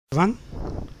Everyone,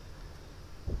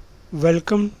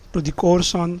 welcome to the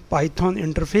course on Python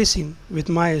interfacing with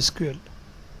MySQL.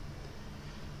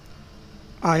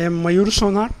 I am Mayur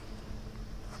Sonar,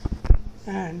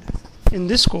 and in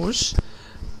this course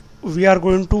we are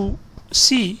going to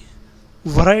see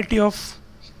variety of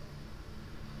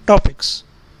topics.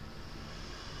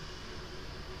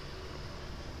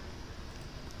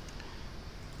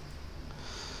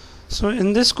 So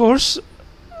in this course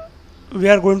we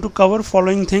are going to cover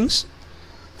following things.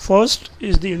 First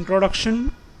is the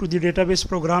introduction to the database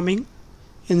programming,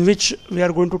 in which we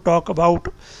are going to talk about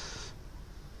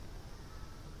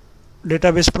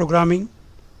database programming.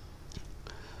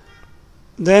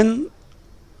 Then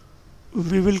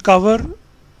we will cover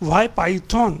why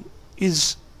Python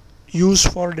is used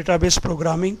for database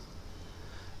programming,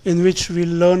 in which we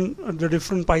will learn the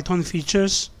different Python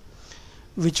features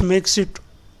which makes it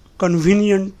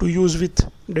convenient to use with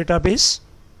database.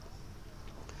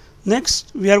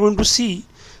 Next, we are going to see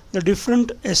the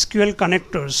different SQL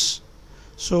connectors.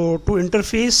 So to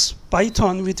interface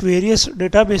Python with various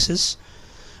databases,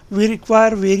 we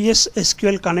require various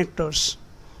SQL connectors.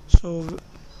 So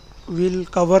we'll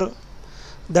cover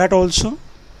that also.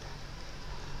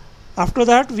 After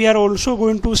that, we are also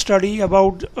going to study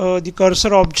about the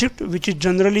cursor object, which is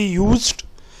generally used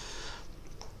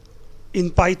in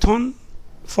Python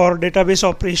for database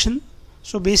operation.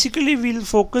 So basically we'll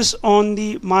focus on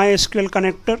the MySQL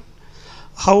connector,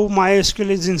 how MySQL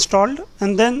is installed,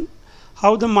 and then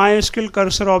how the MySQL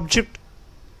cursor object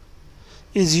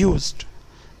is used.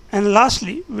 And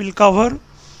lastly, we'll cover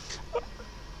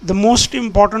the most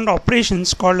important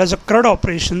operations called as a CRUD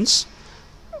operations,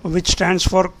 which stands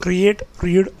for create,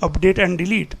 read, update and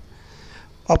delete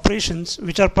operations,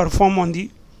 which are performed on the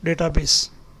database.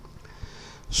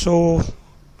 So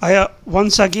I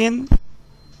once again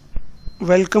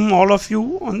welcome all of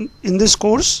you in this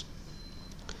course,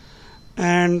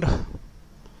 and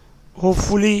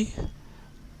hopefully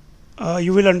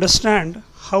you will understand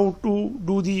how to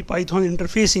do the Python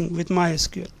interfacing with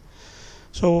MySQL.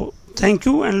 So thank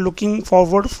you, and looking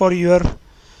forward for your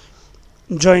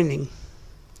joining.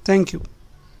 Thank you.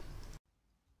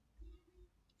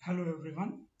 Hello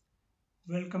everyone,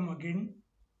 welcome again.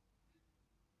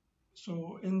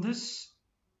 So in this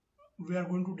we are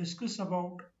going to discuss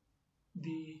about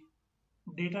the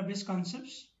database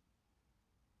concepts,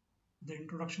 the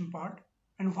introduction part,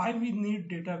 and why we need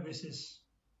databases.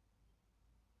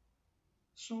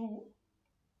 So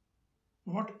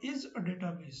what is a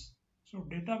database? So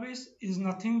database is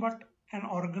nothing but an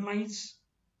organized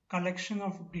collection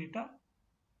of data.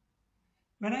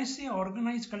 When I say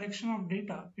organized collection of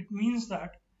data, it means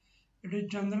that it is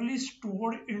generally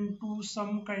stored into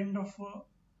some kind of a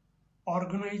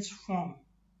organized form.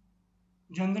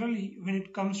 Generally, when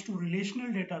it comes to relational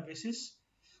databases,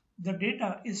 the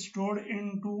data is stored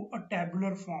into a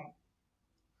tabular form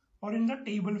or in the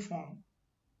table form,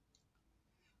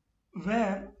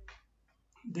 where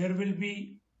there will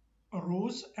be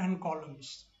rows and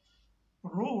columns.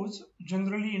 Rows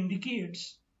generally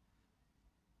indicates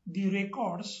the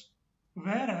records,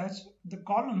 whereas the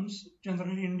columns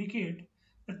generally indicate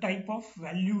the type of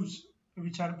values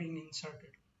which are being inserted.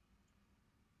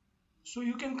 So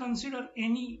you can consider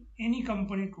any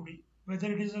company today,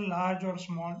 whether it is a large or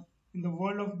small. In the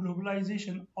world of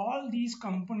globalization, all these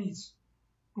companies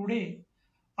today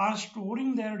are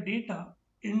storing their data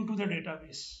into the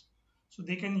database. So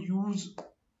they can use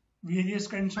various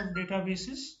kinds of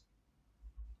databases.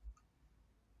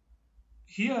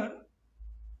 Here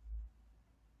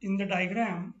in the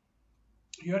diagram,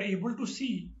 you are able to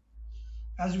see,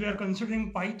 as we are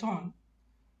considering Python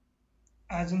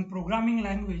as in programming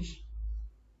language,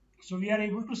 so we are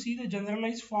able to see the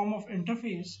generalized form of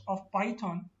interface of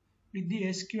Python with the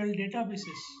SQL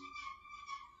databases.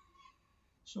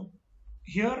 So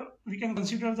here we can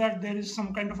consider that there is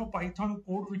some kind of a Python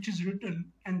code which is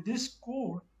written, and this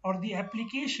code or the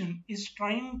application is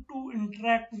trying to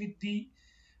interact with the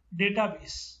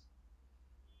database.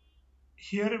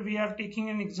 Here we are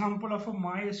taking an example of a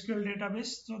MySQL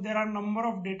database. So there are a number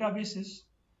of databases,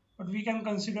 but we can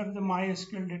consider the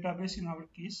MySQL database in our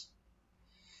case.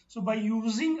 So by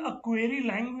using a query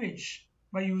language,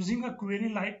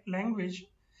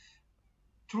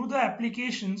 through the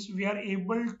applications, we are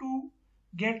able to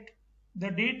get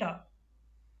the data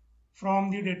from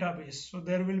the database. So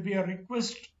there will be a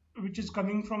request which is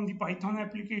coming from the Python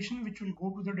application, which will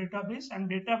go to the database, and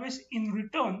database in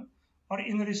return or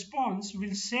in response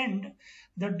will send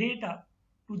the data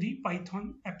to the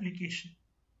Python application.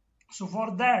 So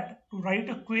for that, to write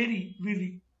a query,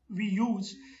 we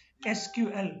use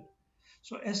SQL.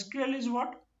 So SQL is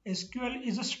what? SQL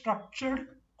is a structured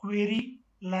query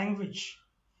language,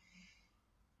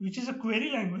 which is a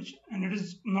query language and it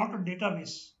is not a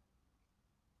database.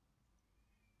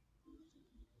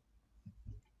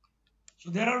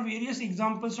 So there are various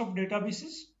examples of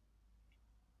databases.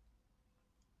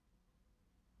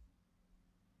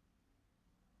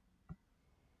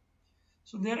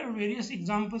 So there are various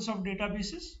examples of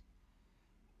databases: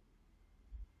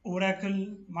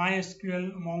 Oracle,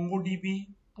 MySQL, MongoDB,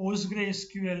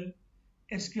 PostgreSQL,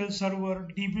 SQL Server,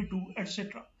 DB2,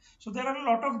 etc. So there are a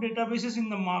lot of databases in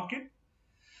the market.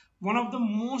 One of the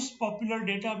most popular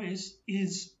database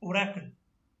is Oracle,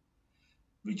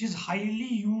 which is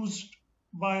highly used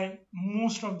by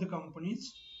most of the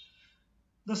companies.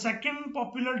 The second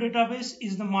popular database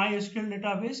is the MySQL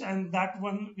database, and that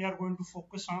one we are going to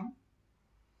focus on.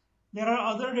 There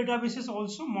are other databases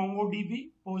also: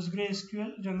 MongoDB,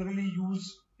 PostgreSQL, generally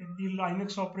used in the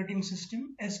Linux operating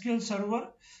system; SQL Server,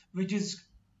 which is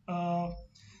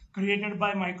created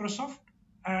by Microsoft;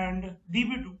 and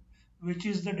DB2, which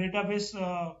is the database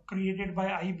created by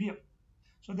IBM.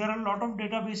 So there are a lot of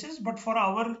databases, but for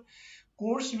our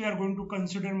course, we are going to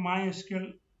consider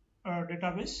MySQL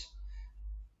database.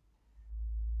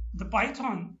 The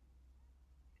Python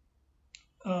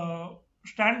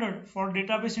standard for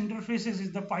database interfaces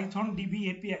is the Python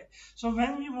DB API. So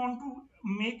when we want to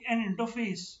make an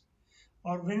interface,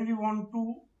 or when we want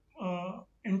to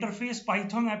interface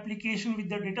Python application with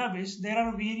the database, there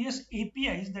are various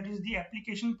APIs, that is the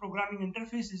application programming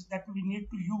interfaces, that we need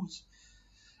to use.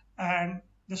 And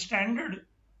the standard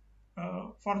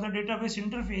for the database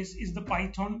interface is the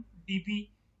Python DB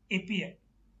API.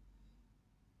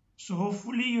 So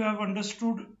hopefully you have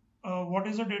understood what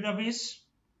is a database,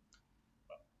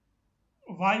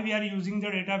 why we are using the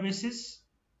databases,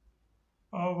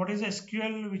 what is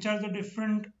SQL, which are the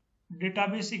different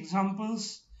database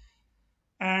examples,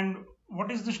 and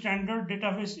what is the standard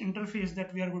database interface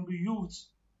that we are going to use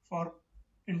for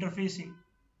interfacing.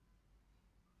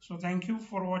 So thank you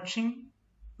for watching.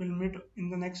 We'll meet in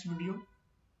the next video.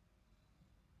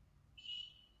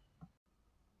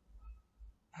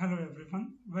 Hello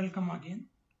everyone, welcome again.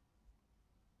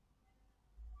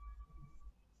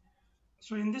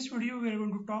 So in this video we are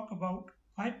going to talk about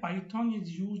why Python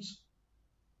is used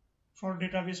for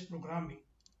database programming.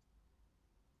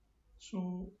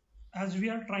 So as we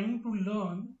are trying to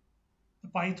learn the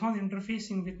Python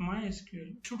interfacing with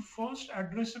MySQL, we should first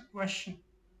address a question,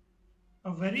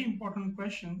 a very important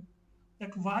question,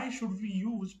 that why should we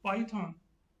use Python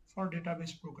for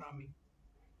database programming?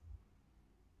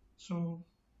 So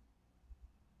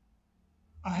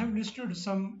I have listed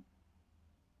some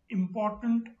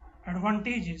important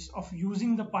advantages of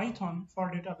using the Python for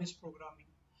database programming.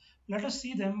 Let us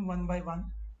see them one by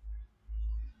one.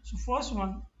 So first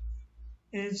one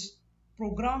is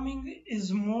programming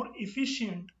is more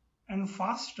efficient and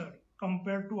faster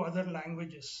compared to other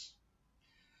languages.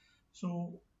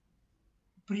 So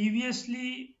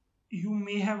previously you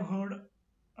may have heard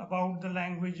about the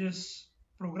languages,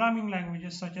 programming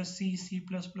languages such as C, C++,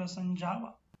 and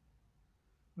Java,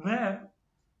 where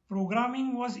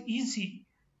programming was easy,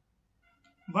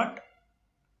 but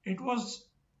it was,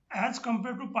 as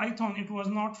compared to Python, it was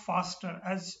not faster.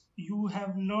 As you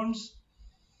have learned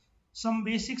some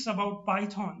basics about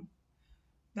Python,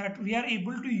 that we are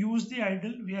able to use the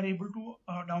idle, we are able to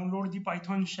download the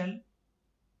Python shell,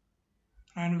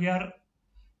 and we are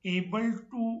able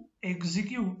to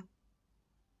execute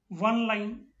one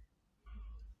line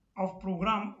of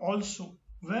program also,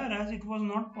 whereas it was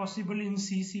not possible in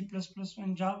C, C++,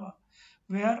 and Java,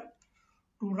 where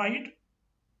to write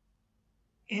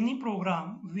any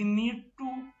program we need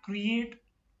to create,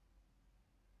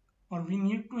 or we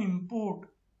need to import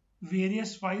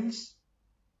various files,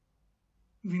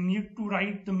 we need to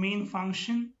write the main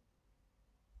function,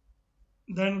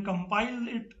 then compile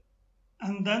it,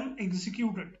 and then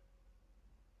execute it.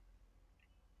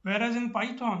 Whereas in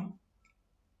Python,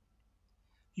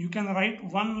 you can write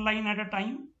one line at a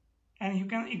time and you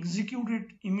can execute it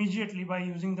immediately by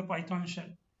using the Python shell.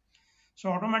 So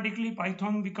automatically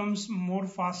Python becomes more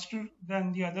faster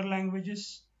than the other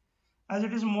languages. As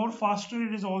it is more faster,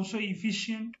 it is also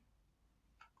efficient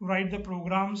to write the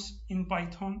programs in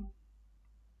Python.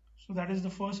 So that is the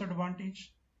first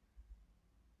advantage.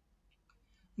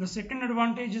 The second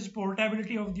advantage is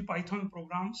portability of the Python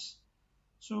programs.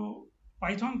 So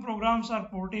Python programs are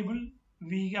portable.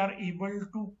 We are able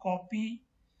to copy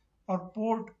or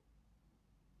port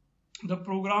the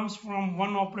programs from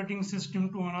one operating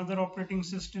system to another operating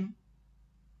system,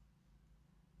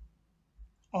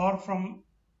 or from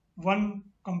one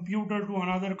computer to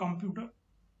another computer.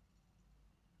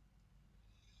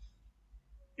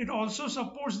 It also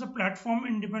supports the platform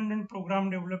independent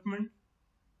program development.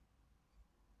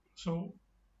 So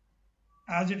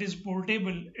as it is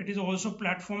portable, it is also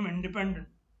platform independent.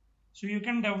 So you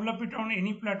can develop it on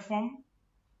any platform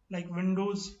like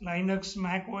Windows, Linux,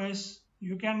 Mac OS.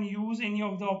 You can use any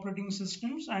of the operating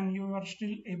systems and you are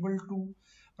still able to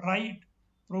write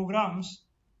programs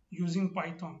using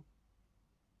Python.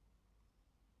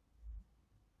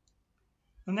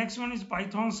 The next one is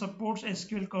Python supports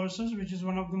SQL cursors, which is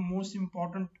one of the most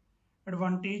important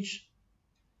advantage.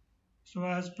 So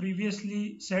as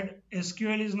previously said,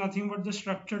 SQL is nothing but the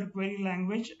structured query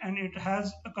language, and it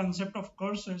has a concept of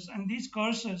cursors, and these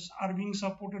cursors are being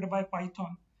supported by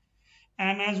Python.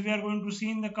 And as we are going to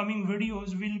see in the coming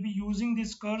videos, we'll be using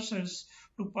these cursors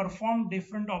to perform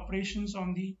different operations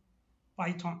on the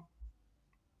Python.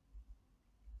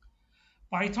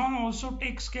 Python also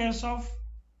takes care of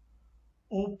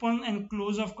open and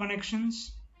close of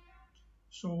connections.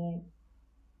 So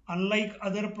unlike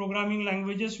other programming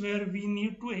languages where we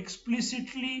need to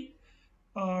explicitly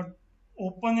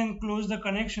open and close the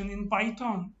connection, in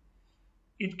Python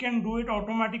it can do it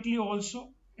automatically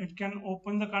also. It can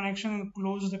open the connection and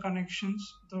close the connections.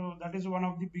 So that is one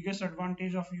of the biggest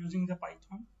advantage of using the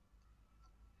Python.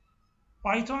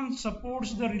 Python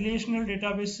supports the relational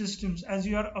database systems. As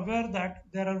you are aware that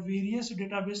there are various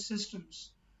database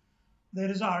systems. There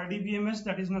is a RDBMS,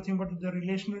 that is nothing but the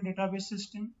relational database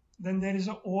system. Then there is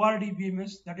a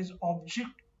ORDBMS, that is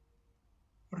object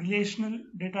relational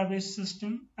database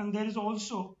system. And there is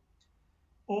also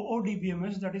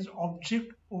OODBMS, that is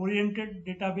object oriented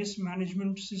database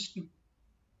management system.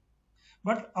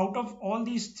 But out of all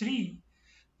these three,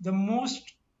 the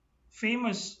most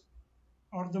famous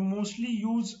or the mostly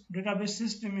used database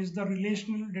system is the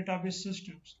relational database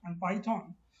systems, and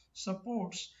Python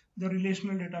supports the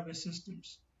relational database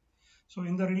systems. So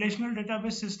in the relational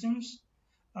database systems,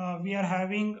 we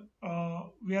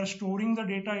are storing the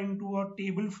data into a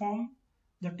table form.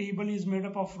 The table is made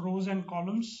up of rows and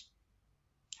columns.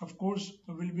 Of course,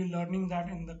 we'll be learning that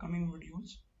in the coming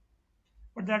videos.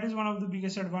 But that is one of the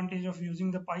biggest advantage of using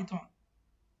the Python.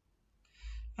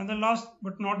 And the last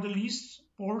but not the least,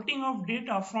 porting of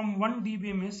data from one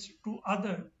DBMS to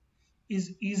other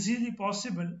is easily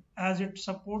possible as it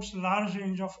supports large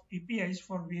range of APIs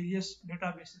for various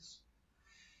databases.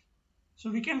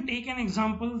 So we can take an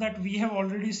example that we have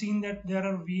already seen that there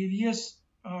are various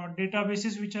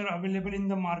databases which are available in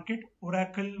the market: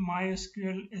 Oracle,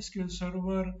 MySQL, SQL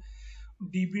Server,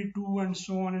 DB2, and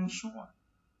so on and so on.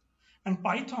 And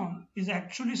Python is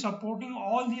actually supporting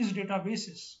all these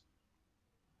databases.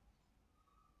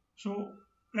 So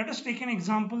let us take an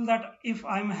example that if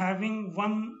I'm having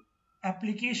one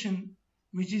application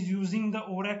which is using the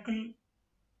Oracle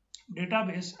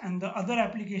database and the other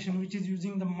application which is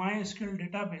using the MySQL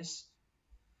database.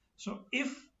 So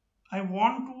if I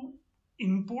want to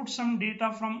import some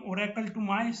data from Oracle to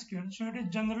MySQL, so it is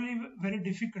generally very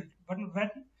difficult. But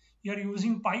when you are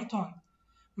using Python,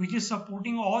 which is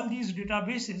supporting all these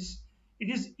databases, it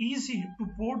is easy to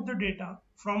port the data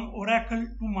from Oracle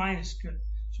to MySQL.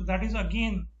 So that is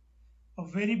again a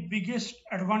very biggest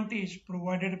advantage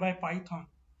provided by Python.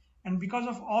 And because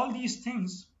of all these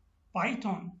things,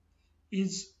 Python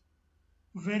is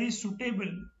very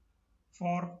suitable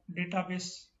for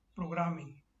database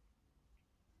programming.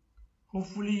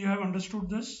 Hopefully you have understood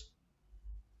this.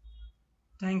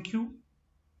 Thank you.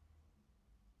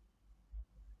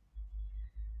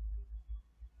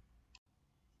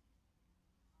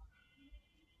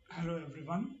 Hello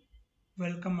everyone.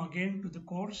 Welcome again to the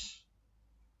course.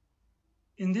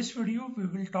 In this video, we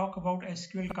will talk about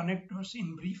SQL connectors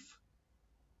in brief.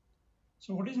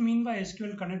 So what is meant by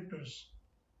SQL connectors?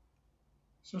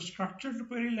 So structured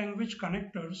query language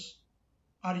connectors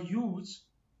are used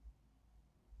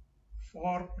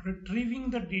for retrieving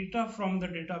the data from the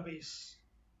database.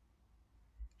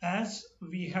 As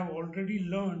we have already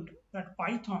learned that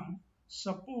Python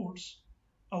supports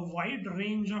a wide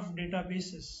range of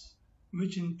databases,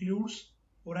 which includes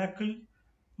Oracle,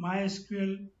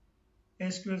 MySQL,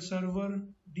 SQL Server,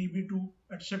 DB2,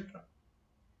 etc.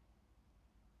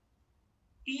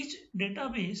 Each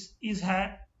database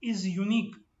is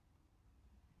unique.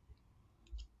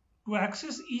 To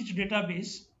access each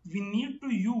database, we need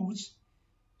to use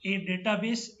a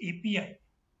database API.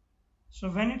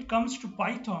 So when it comes to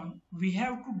Python, we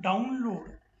have to download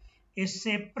a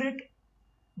separate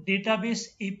database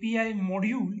API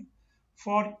module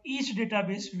for each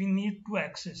database we need to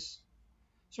access.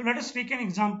 So let us take an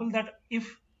example that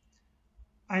if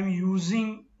I'm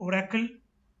using Oracle,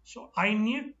 so I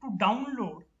need to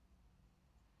download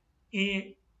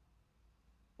a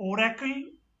Oracle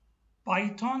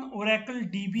Python Oracle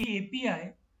DB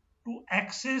API to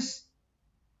access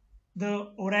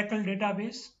the Oracle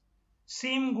database.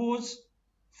 Same goes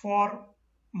for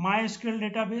MySQL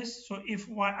database. So if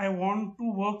I want to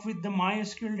work with the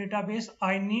MySQL database,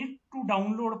 I need to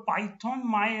download Python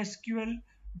MySQL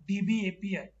DB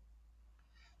API.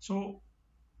 So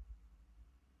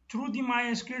through the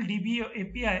MySQL DB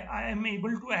API, I am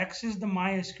able to access the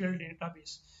MySQL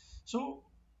database. So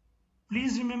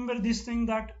please remember this thing,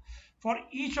 that for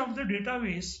each of the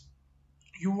database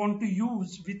you want to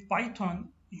use with Python,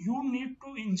 you need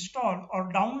to install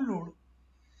or download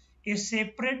a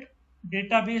separate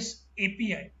database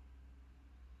API.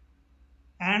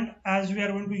 And as we are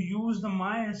going to use the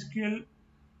MySQL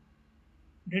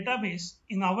database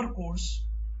in our course,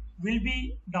 we'll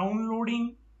be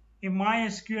downloading a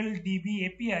MySQL DB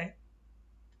API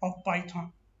of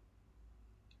Python.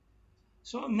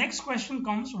 So next question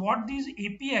comes, what these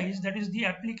APIs, that is the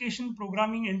application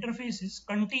programming interfaces,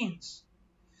 contains.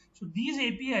 So these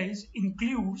APIs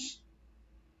includes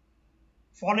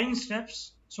following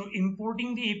steps. So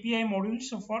importing the API module.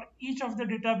 So for each of the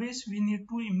database, we need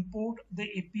to import the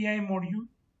API module.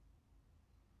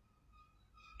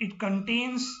 It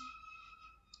contains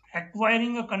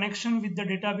acquiring a connection with the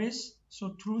database.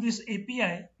 So through this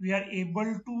API, we are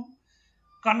able to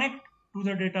connect to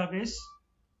the database.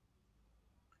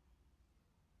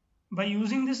 By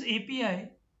using this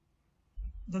API,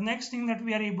 the next thing that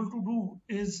we are able to do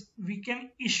is we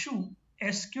can issue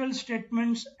SQL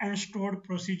statements and stored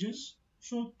procedures.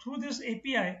 So through this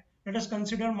API, let us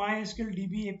consider MySQL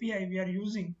DB API we are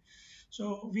using.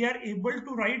 So we are able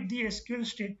to write the SQL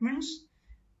statements,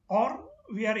 or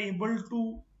we are able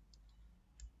to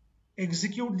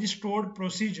execute the stored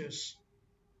procedures.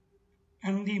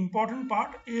 And the important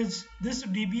part is this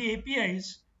DB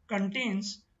APIs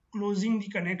contains closing the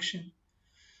connection.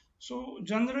 So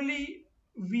generally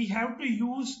we have to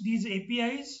use these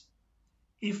APIs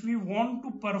if we want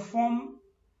to perform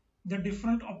the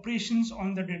different operations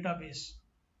on the database.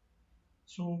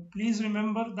 So please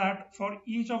remember that for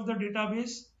each of the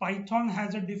database, Python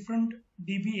has a different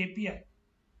DB API.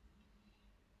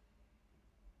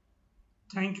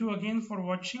 Thank you again for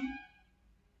watching.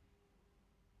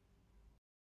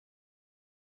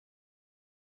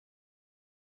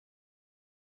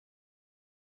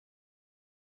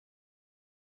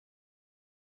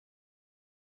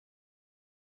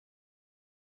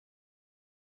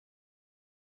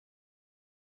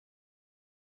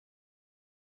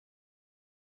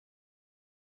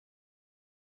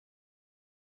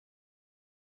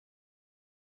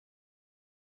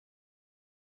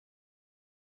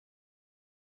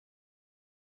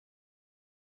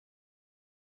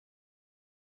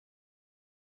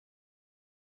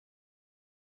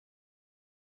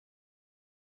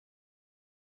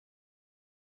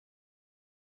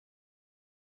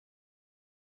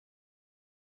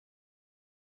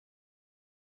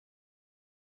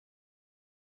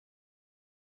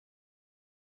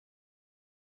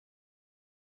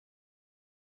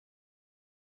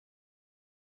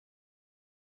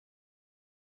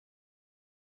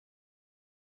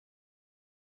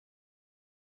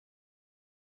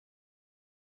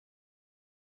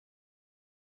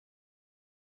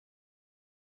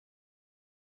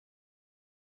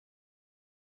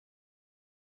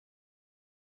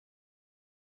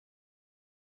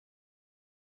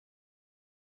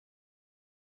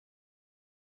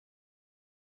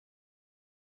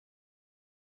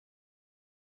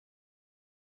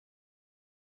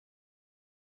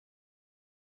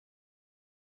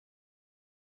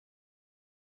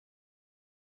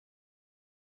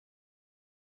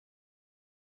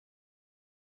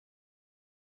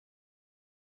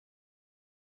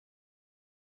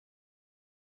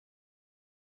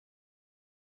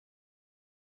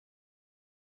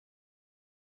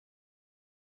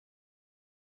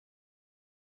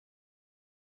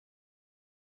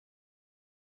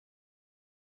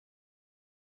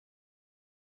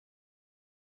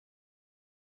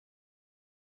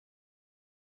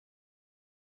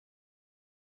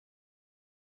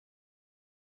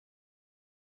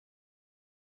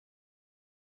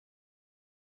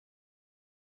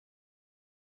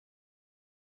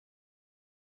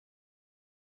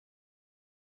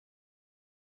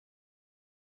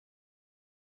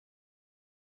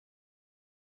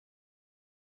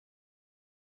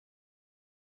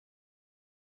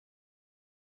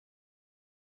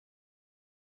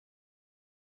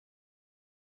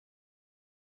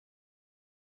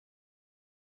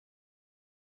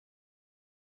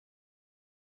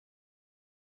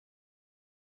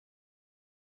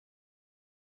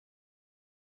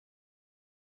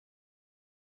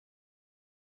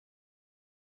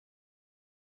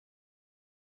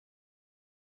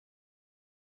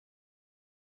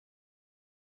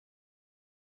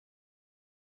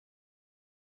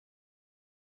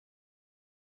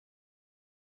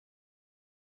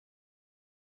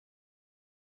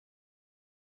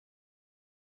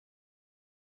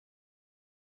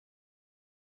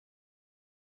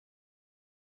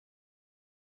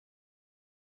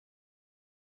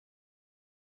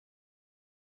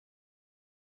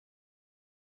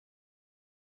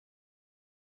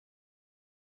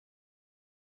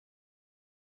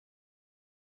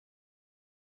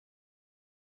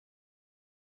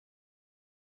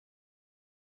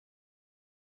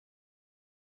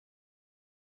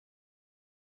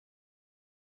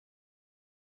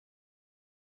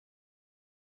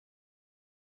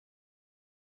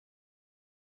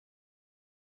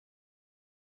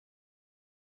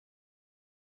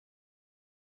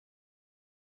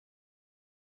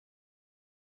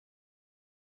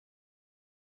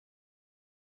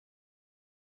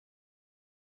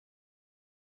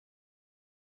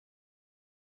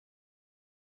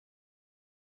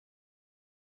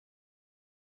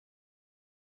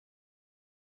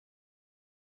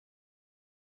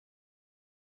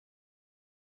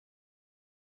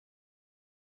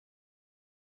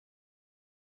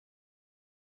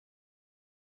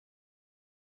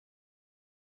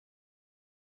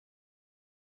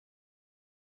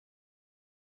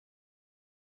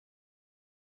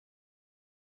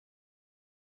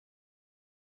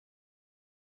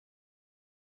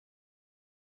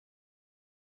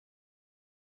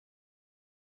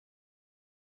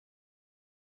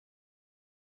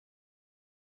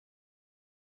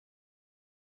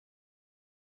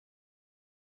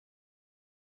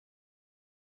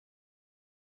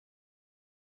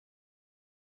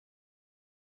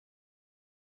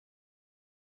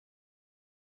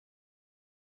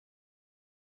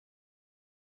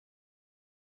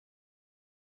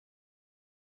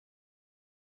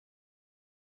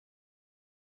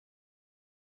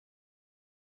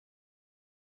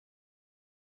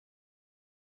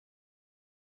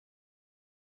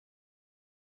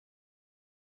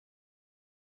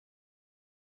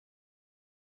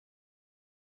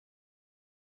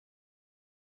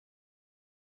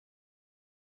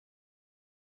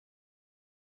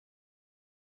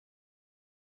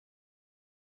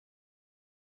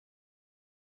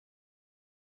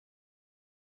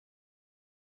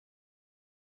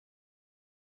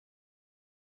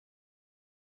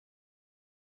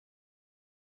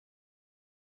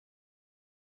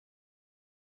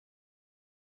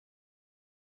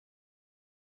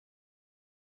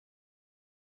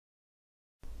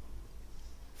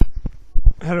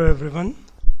 Hello everyone,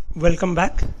 welcome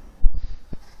back.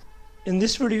 In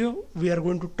this video we are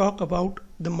going to talk about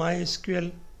the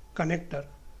MySQL connector.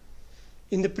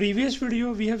 In the previous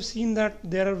video we have seen that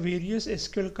there are various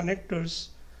SQL connectors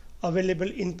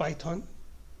available in Python,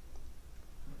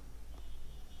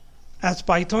 as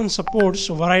Python supports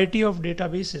a variety of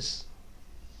databases.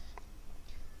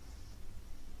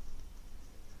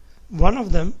 One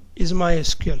of them is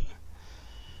MySQL.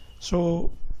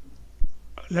 So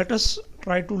let us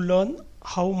try to learn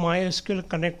how MySQL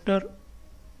connector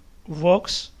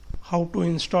works, how to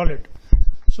install it.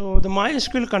 So the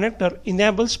MySQL connector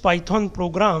enables Python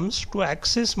programs to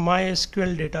access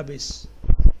MySQL database.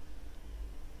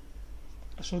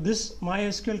 So this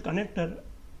MySQL connector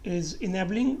is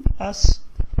enabling us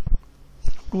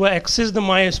to access the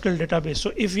MySQL database.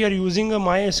 So if you are using a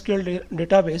MySQL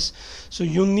database, so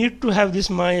you need to have this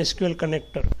MySQL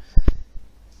connector.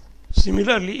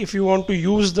 Similarly, if you want to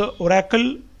use the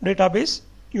Oracle database,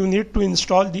 you need to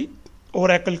install the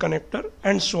Oracle connector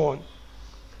and so on.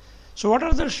 So what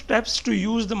are the steps to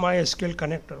use the MySQL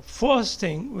connector? First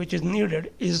thing which is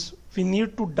needed is we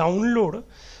need to download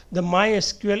the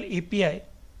MySQL API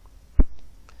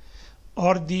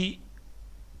or the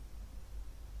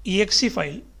exe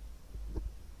file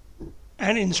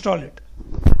and install it.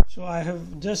 So I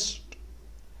have just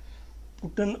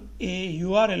put a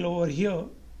URL over here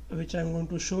which I am going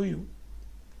to show you.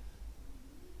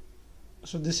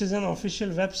 So this is an official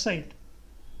website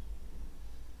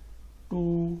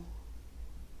to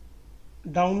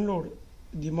download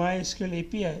the MySQL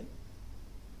API.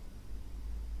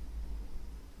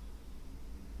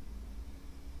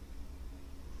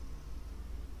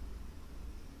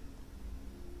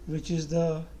 Which is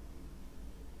the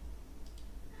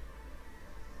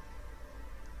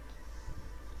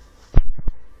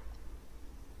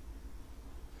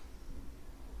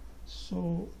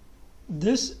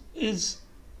this is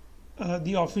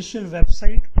the official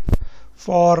website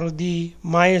for the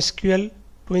MySQL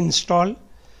to install.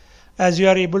 As you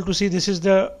are able to see, this is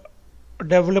the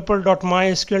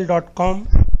developer.mysql.com,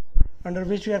 under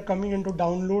which we are coming into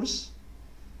downloads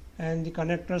and the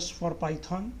connectors for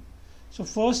Python. So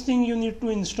first thing you need to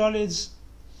install is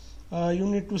you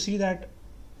need to see that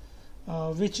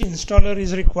which installer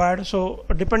is required. So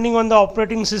depending on the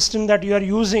operating system that you are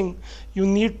using, you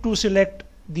need to select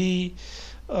the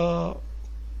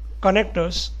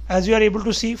connectors. As you are able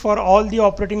to see, for all the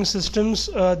operating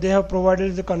systems they have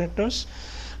provided the connectors.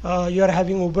 You are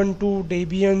having Ubuntu,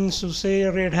 Debian,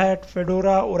 SUSE, Red Hat,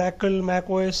 Fedora, Oracle, Mac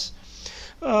OS.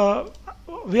 We are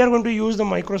going to use the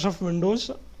Microsoft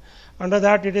Windows. Under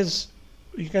that, it is,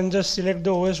 you can just select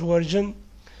the OS version,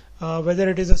 whether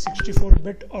it is a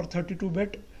 64-bit or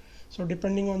 32-bit. So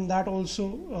depending on that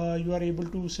also you are able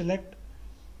to select.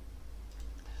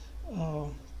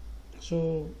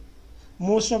 So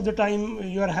most of the time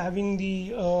you are having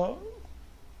the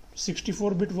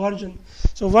 64-bit version.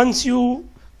 So once you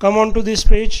come onto this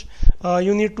page,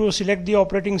 you need to select the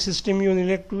operating system, you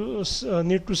need to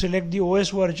select the OS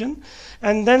version,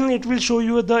 and then it will show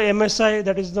you the MSI,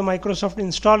 that is the Microsoft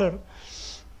installer,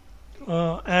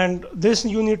 and this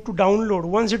you need to download.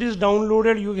 Once it is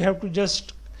downloaded, you have to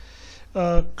just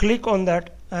click on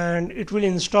that and it will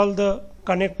install the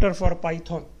connector for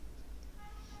Python.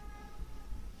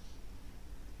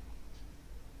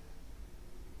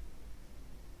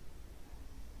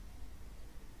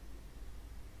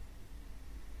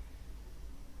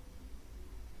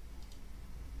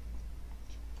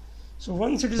 So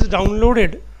once it is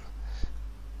downloaded,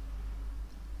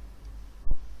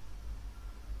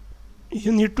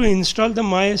 you need to install the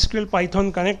MySQL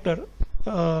Python connector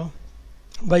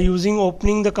by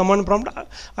opening the command prompt.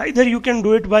 Either you can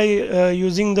do it by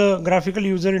using the graphical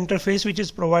user interface which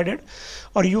is provided,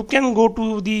 or you can go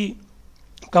to the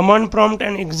command prompt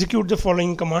and execute the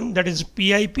following command, that is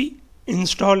pip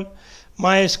install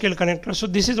MySQL connector. So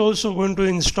this is also going to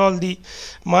install the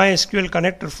MySQL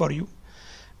connector for you.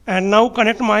 And now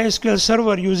connect MySQL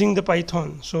server using the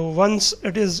Python. So once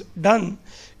it is done,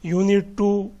 you need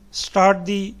to start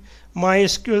the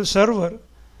MySQL server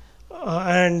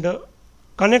and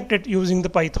connect it using the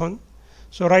Python.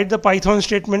 So write the Python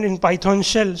statement in Python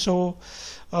shell. So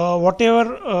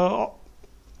whatever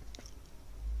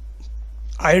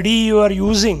ID you are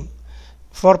using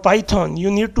for Python,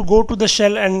 you need to go to the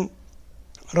shell and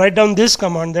write down this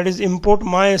command, that is import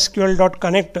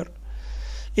mysql.connector.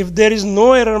 If there is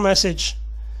no error message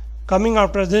coming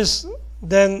after this,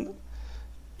 then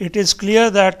it is clear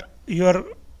that your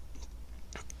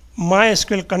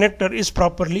MySQL connector is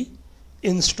properly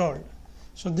installed.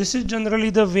 So this is generally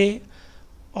the way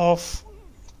of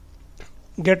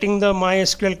getting the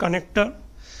MySQL connector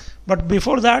But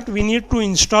before that we need to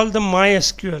install the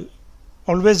MySQL.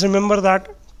 Always remember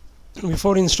that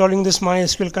before installing this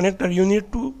MySQL connector you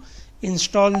need to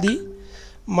install the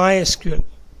MySQL.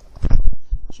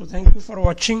 So thank you for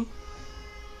watching.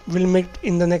 We'll meet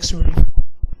in the next video.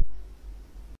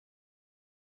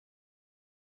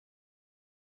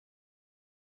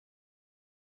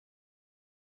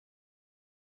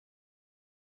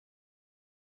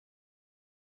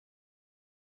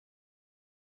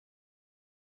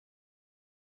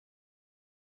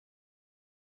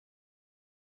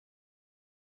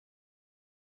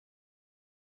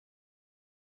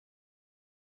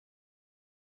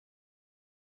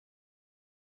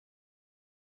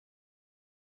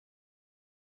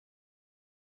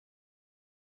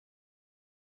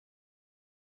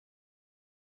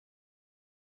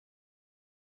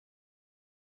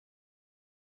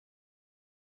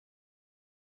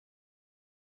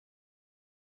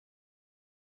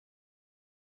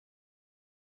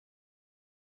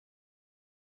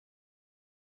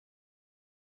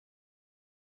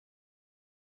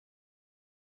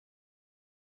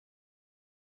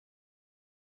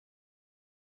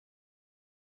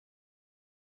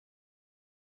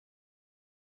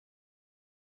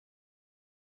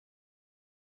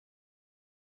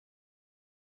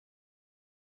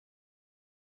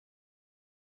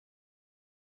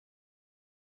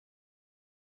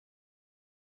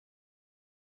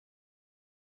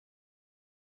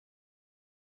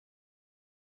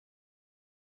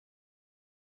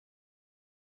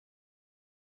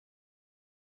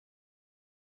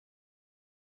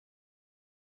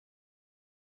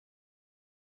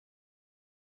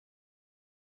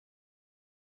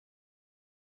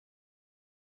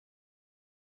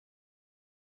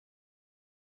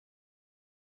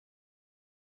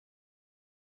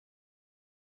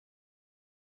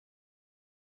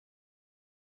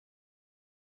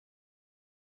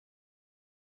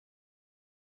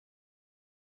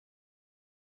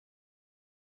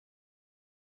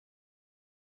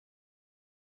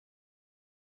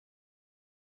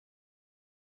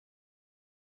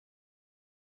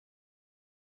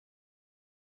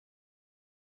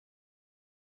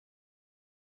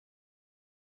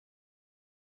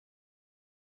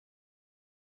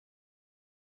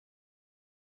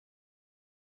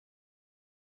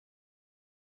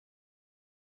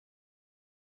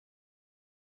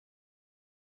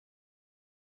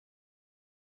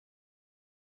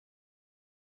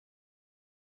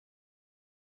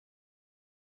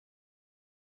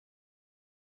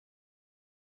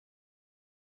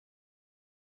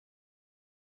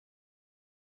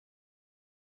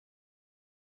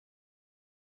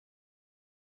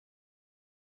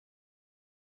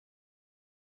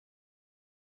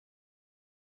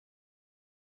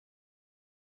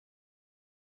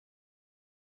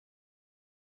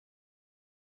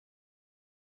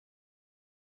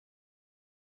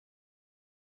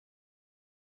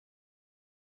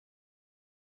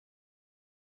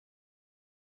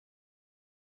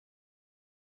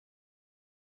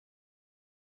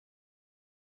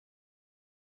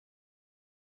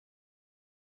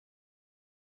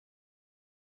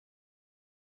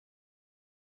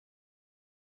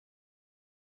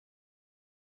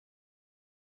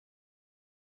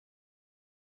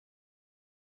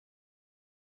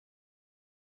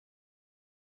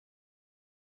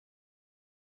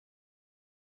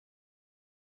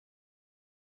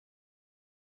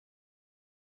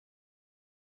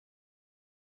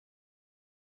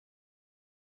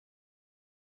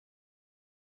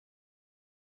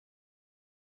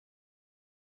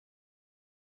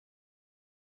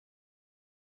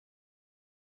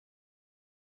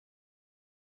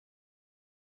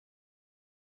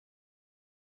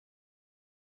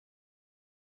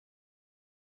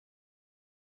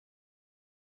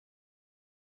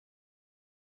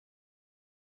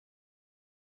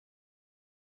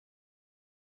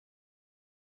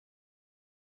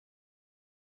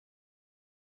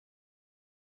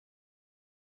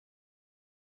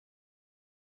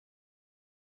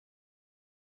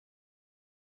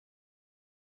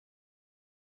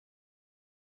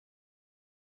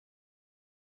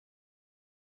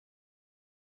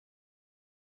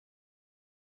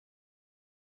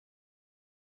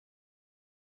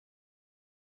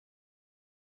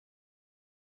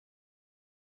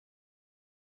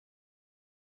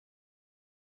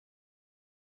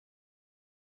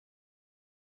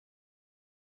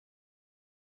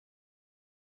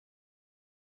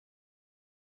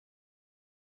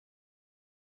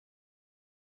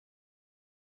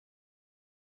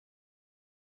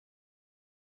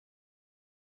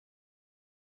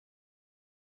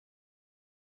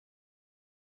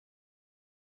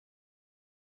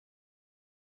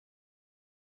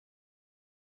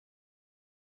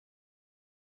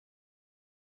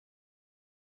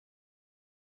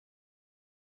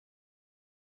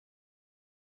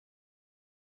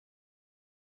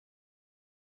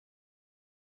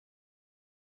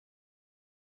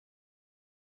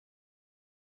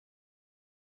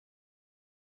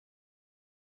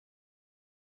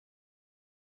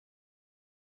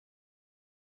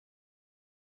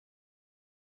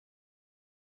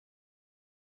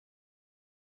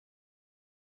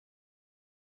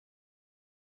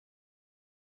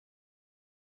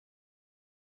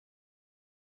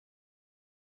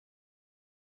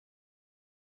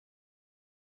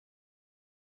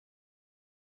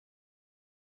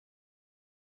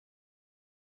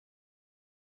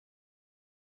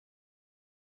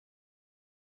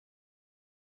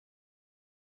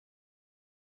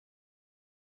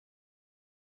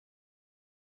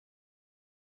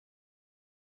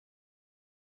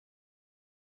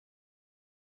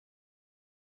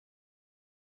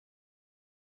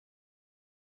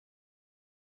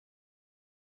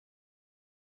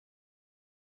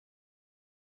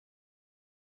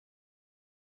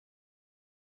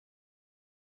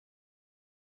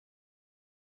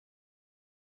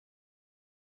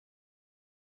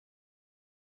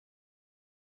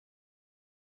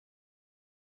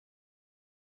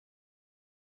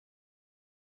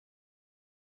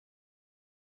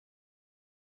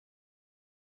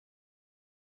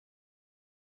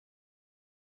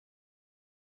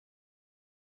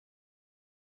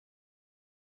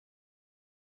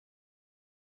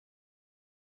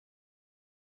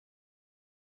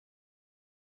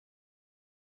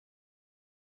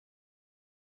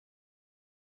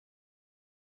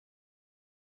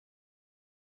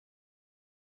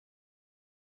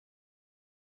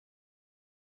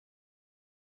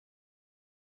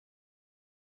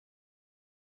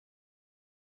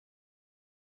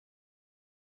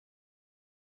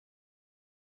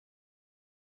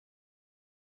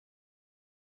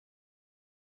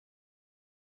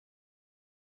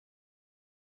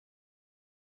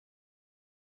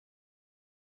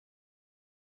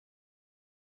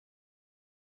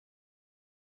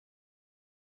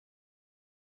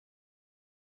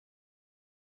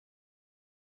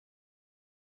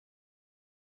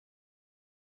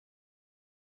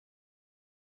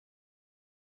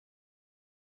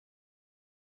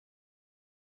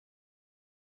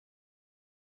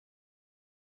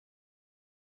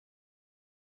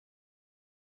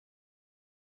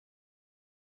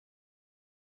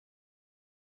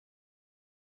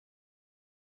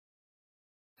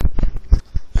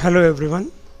 Hello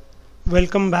everyone,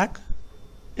 welcome back.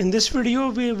 In this video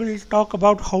we will talk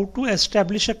about how to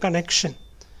establish a connection.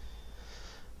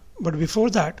 But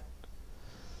before that,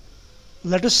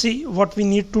 let us see what we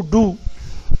need to do.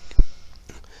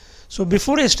 So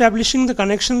before establishing the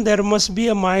connection, there must be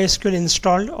a MySQL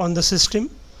installed on the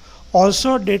system,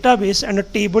 also a database and a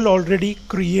table already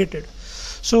created.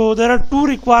 So there are two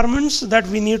requirements that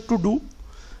we need to do.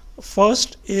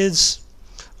 First is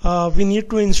we need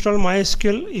to install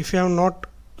MySQL. If you have not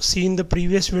seen the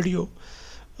previous video,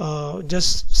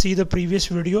 just see the previous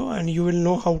video and you will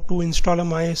know how to install a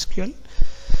MySQL.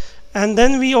 And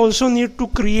then we also need to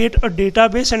create a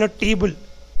database and a table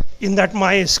in that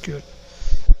MySQL.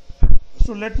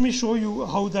 So let me show you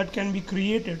how that can be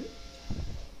created.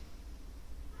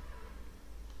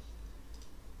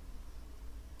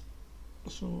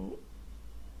 So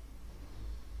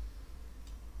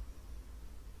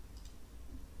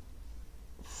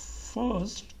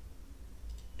first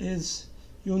is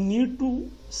you need to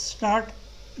start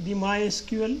the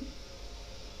MySQL.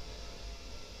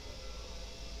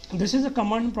 This is a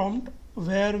command prompt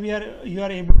where you are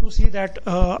able to see that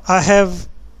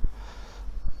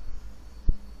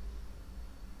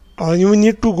you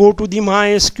need to go to the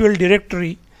MySQL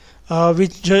directory,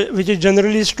 which is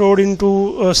generally stored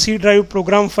into C drive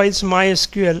program files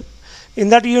MySQL. In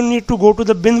that you need to go to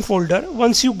the bin folder.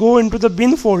 Once you go into the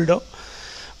bin folder,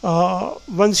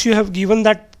 once you have given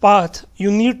that path,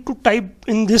 you need to type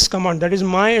in this command, that is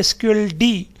MySQL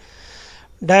d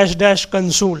 --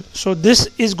 console. So this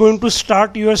is going to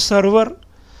start your server,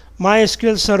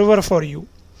 MySQL server for you,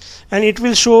 and it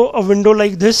will show a window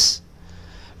like this.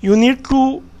 You need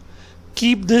to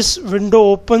keep this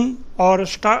window open or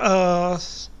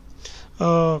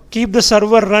keep the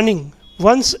server running.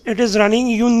 Once it is running,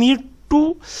 you need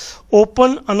to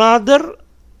open another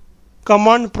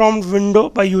command prompt window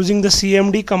by using the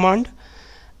cmd command,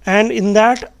 and in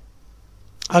that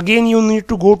again you need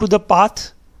to go to the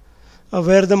path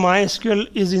where the MySQL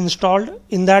is installed.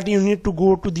 In that you need to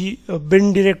go to the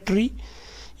bin directory.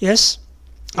 Yes,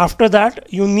 after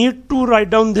that you need to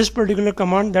write down this particular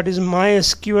command, that is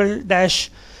MySQL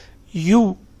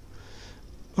 -u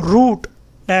root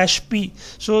 -p.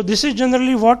 So this is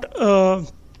generally what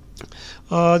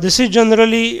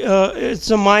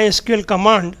it's a MySQL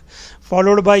command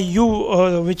followed by u,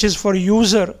 which is for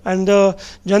user, and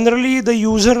generally the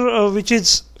user which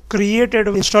is created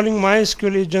installing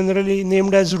MySQL is generally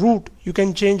named as root. You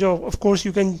can change, of course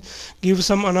you can give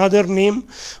some another name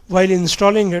while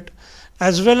installing it,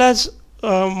 as well as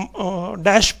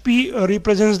 -p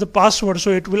represents the password,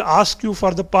 so it will ask you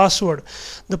for the password.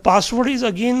 The password is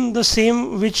again the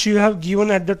same which you have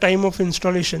given at the time of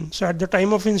installation. So at the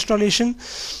time of installation,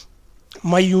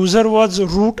 my user was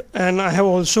root, and I have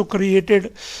also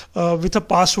created with a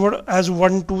password as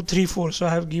 1234. So I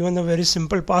have given a very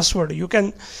simple password. You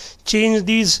can change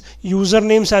these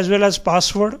usernames as well as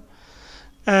password,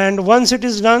 and once it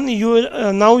is done,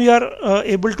 now you are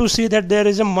able to see that there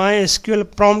is a MySQL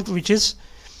prompt which is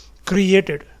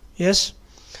created. Yes,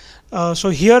 so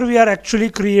here we are actually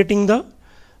creating the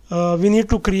we need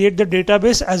to create the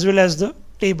database as well as the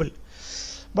table.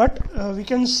 But we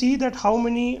can see that how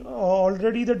many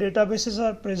already the databases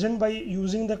are present by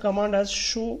using the command as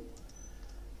show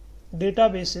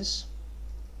databases,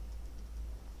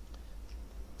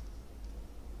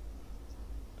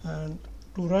 and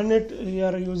to run it we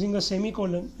are using a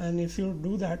semicolon. And if you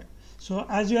do that, so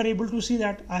as you are able to see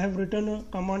that I have written a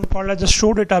command called as a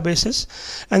show databases,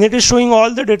 and it is showing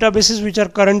all the databases which are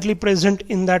currently present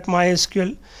in that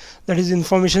MySQL, that is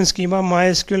information schema,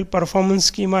 MySQL performance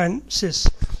schema, and sys.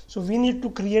 So we need to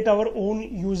create our own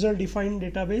user defined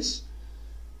database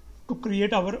to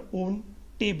create our own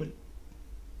table.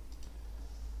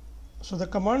 So the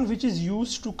command which is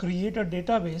used to create a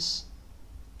database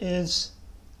is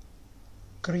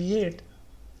create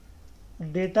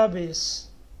database,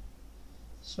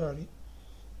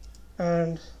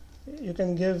 and you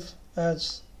can give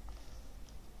as,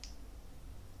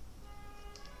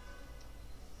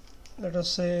 let us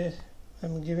say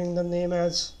I'm giving the name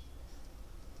as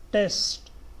test,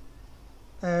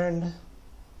 and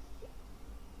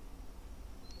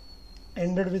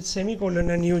ended with semicolon,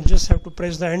 and you just have to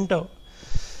press the enter.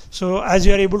 So as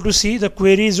you are able to see, the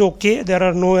query is okay, there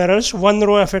are no errors, one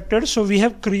row affected. So we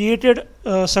have created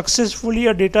successfully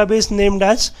a database named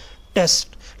as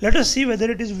test. Let us see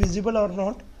whether it is visible or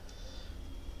not.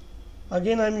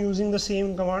 Again I am using the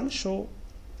same command, show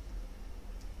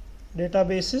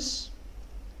databases.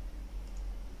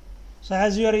 So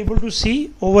as you are able to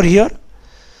see over here,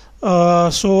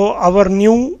 so our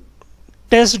new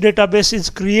test database is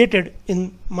created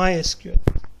in MySQL.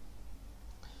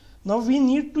 Now we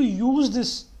need to use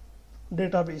this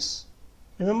database.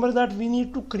 Remember that we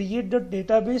need to create the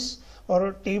database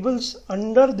or tables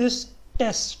under this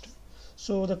test.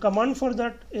 So the command for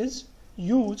that is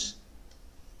use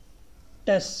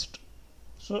test.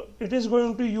 So it is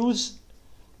going to use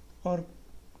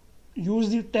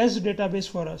the test database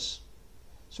for us.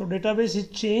 So database is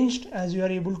changed, as you are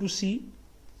able to see.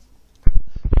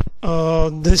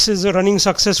 This is running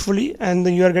successfully and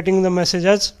you are getting the message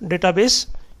as database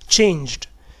changed.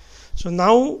 So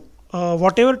now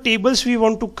whatever tables we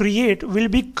want to create will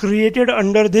be created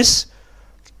under this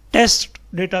test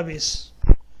database.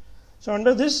 So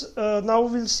under this, now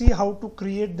we'll see how to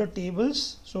create the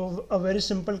tables. So a very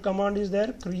simple command is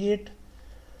there, create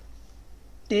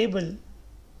table,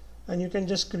 and you can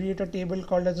just create a table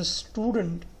called as a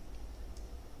student.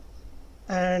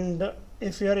 And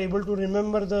if you are able to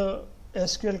remember the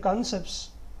SQL concepts,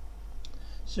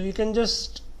 so you can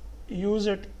just use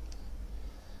it,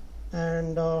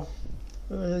 and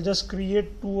we'll just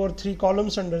create 2 or 3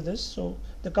 columns under this. So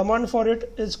the command for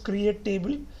it is create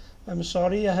table. I'm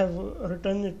sorry, I have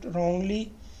written it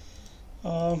wrongly.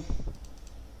 Can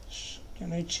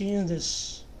I change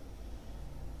this?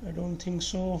 I don't think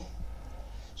so.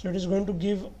 So it is going to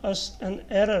give us an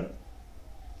error.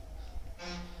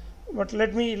 But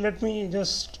let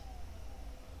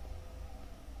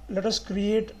us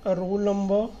create a roll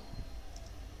number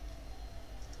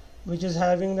which is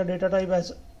having the data type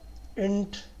as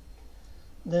int.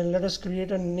 Then let us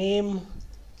create a name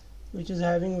which is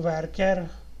having varchar,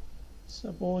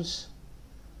 suppose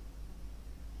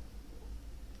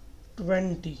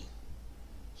 20.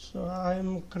 So I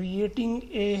am trying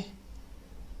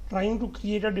to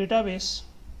create a database.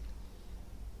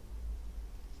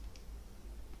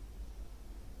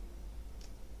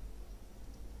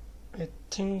 I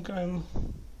think I'm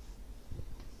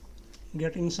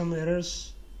getting some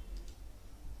errors.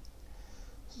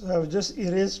 So I've just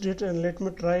erased it, and let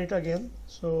me try it again.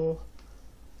 So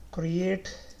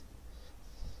create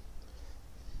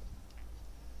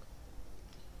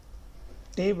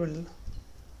table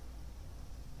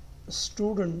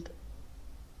student,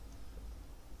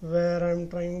 where I'm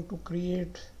trying to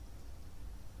create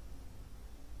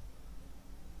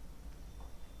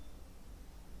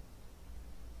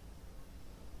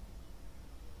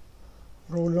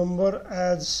roll number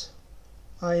as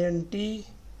int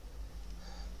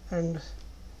and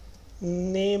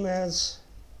name as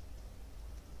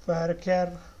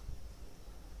varchar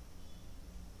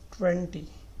 20.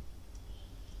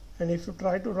 And if you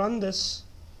try to run this,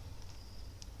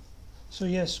 so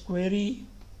yes, query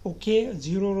okay,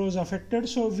 0 rows affected.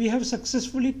 So we have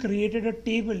successfully created a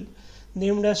table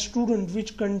named as student,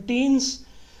 which contains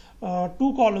 2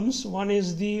 columns. One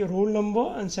is the roll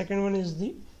number and second one is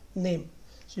the name.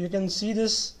 So you can see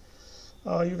this,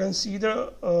 you can see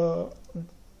the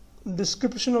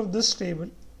description of this table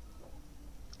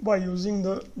by using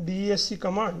the desc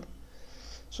command.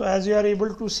 So as you are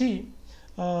able to see,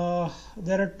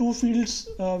 there are 2 fields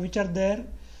which are there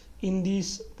in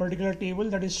this particular table,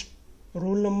 that is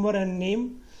roll number and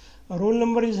name. Roll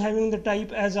number is having the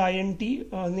type as int,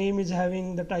 name is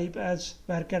having the type as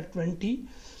varchar 20.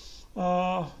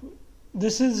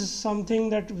 This is something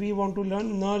that we want to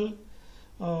learn. Null,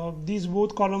 these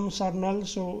both columns are null,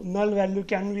 so null value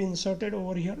can be inserted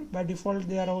over here. By default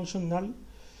they are also null.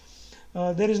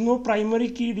 There is no primary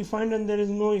key defined and there is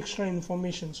no extra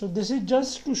information. So this is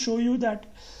just to show you that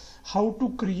how to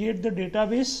create the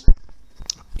database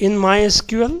in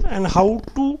MySQL and how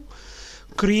to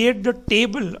create the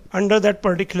table under that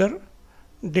particular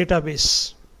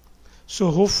database. So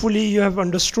hopefully you have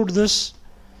understood this.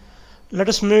 Let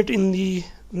us meet in the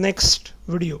next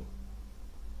video.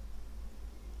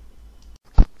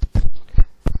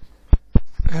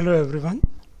 Hello everyone,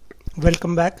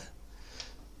 welcome back.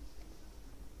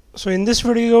 So in this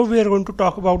video we are going to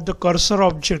talk about the cursor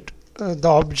object, the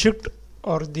object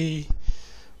or the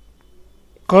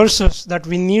cursors that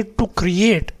we need to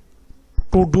create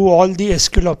to do all the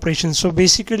SQL operations. So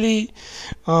basically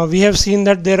we have seen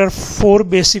that there are 4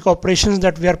 basic operations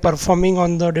that we are performing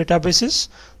on the databases.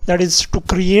 That is to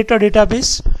create a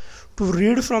database, to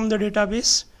read from the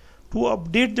database, to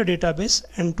update the database,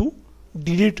 and to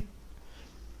delete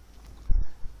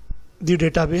the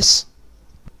database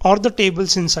or the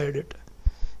tables inside it.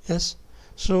 Yes.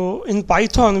 So in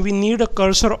Python we need a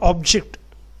cursor object.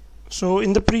 So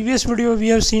in the previous video we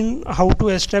have seen how to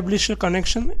establish a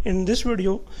connection. In this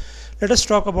video let us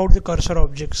talk about the cursor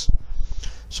objects.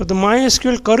 So the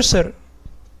MySQL cursor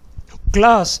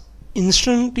class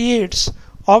instantiates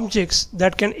objects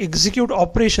that can execute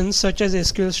operations such as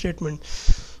SQL statement.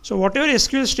 So whatever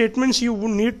SQL statements you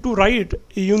need to write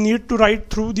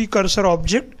through the cursor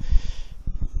object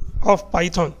of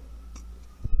Python.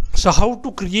 So how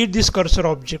to create this cursor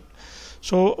object?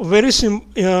 So very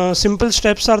simple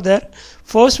steps are there.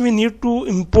 First we need to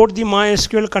import the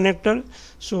MySQL connector.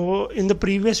 So in the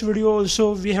previous video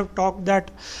also we have talked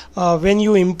that when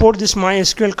you import this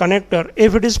MySQL connector,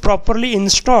 if it is properly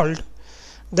installed,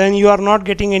 then you are not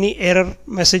getting any error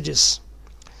messages.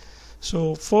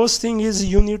 So first thing is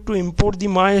you need to import the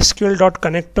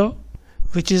MySQL.connector,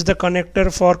 which is the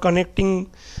connector for connecting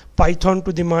Python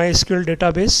to the MySQL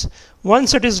database.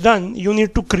 Once it is done, you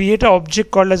need to create an object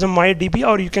called as a MyDB,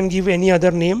 or you can give any other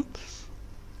name,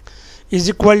 is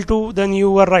equal to, then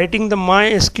you are writing the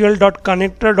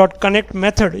MySQL.connector.connect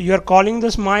method. You are calling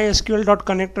this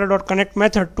MySQL.connector.connect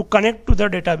method to connect to the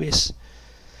database.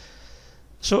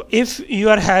 So if you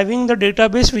are having the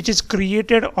database which is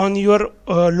created on your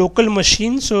local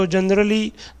machine, so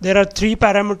generally there are 3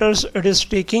 parameters it is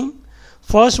taking.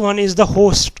 First one is the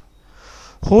host.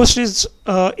 Host is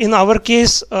in our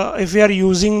case, if we are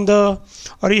using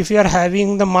if you are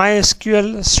having the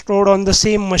MySQL stored on the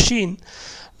same machine,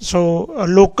 so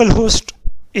local host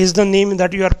is the name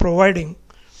that you are providing.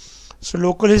 So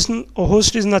local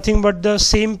host is nothing but the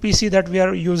same PC that we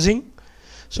are using.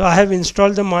 So I have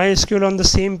installed the MySQL on the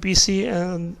same PC,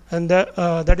 and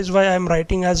that is why I am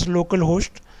writing as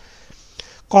localhost.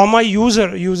 Comma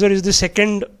user is the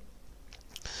second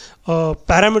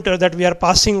parameter that we are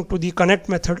passing to the connect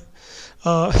method.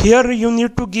 Here you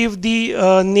need to give the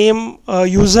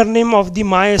username of the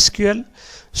MySQL.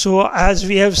 So as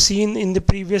we have seen in the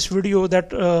previous video that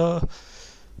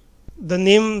the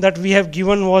name that we have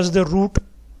given was the root,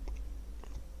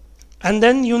 and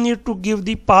then you need to give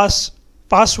the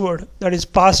password, that is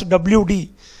passwd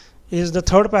is the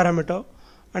third parameter,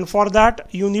 and for that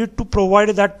you need to provide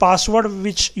that password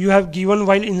which you have given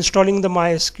while installing the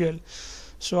MySQL.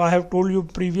 So I have told you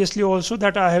previously also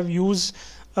that I have used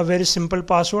a very simple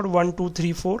password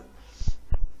 1234,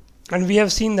 and we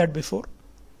have seen that before.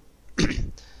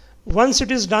 Once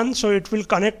it is done, so it will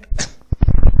connect.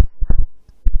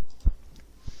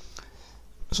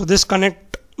 So this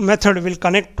connect method will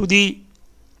connect to the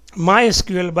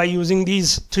MySQL by using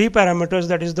these 3 parameters,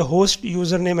 that is the host,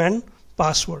 username and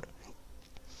password.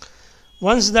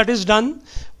 Once that is done,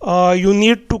 you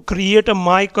need to create a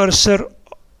MyCursor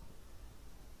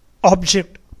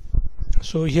object.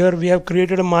 So here we have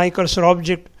created a MyCursor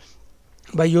object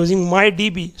by using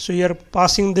MyDB. So you are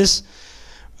passing this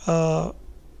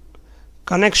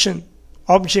connection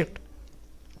object,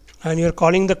 and you are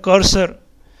calling the cursor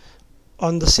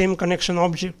on the same connection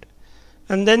object.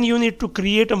 And then you need to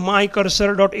create a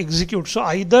MyCursor.execute. So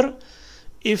either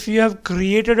if you have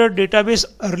created a database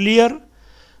earlier,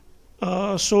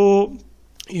 so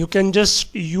you can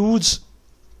just use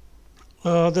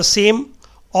the same,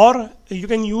 or you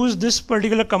can use this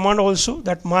particular command also,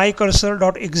 that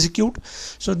MyCursor.execute.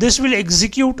 So this will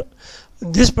execute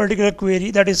this particular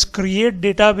query, that is create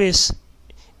database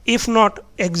if not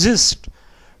exist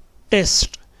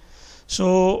test.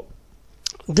 So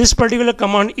this particular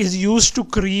command is used to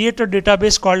create a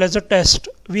database called as a test.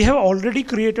 We have already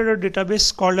created a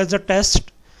database called as a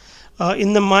test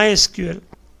in the MySQL,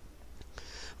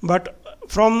 but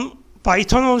from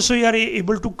Python also you are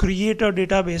able to create a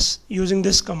database using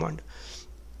this command.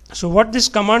 So what this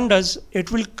command does,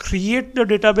 it will create the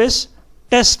database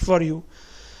test for you.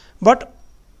 But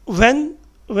when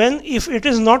if it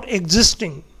is not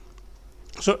existing,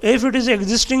 so if it is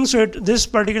existing, so this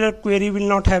particular query will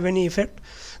not have any effect.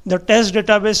 The test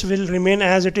database will remain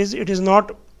as it is. It is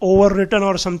not overwritten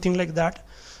or something like that.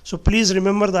 So please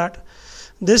remember that.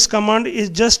 This command is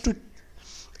just to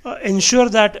ensure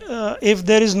that if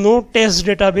there is no test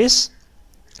database,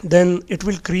 then it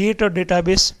will create a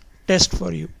database test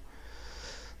for you.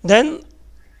 Then,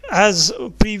 as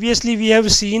previously we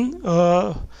have seen,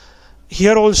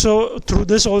 here also, through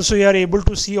this also you are able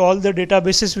to see all the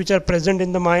databases which are present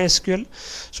in the MySQL.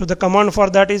 So the command for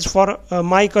that is for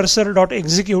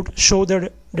MyCursor.execute, show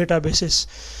the databases.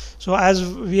 So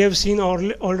as we have seen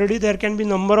already, there can be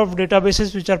number of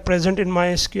databases which are present in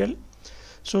MySQL.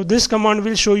 So this command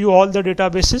will show you all the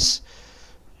databases.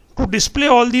 To display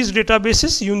all these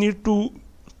databases, you need to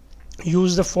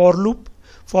use the for loop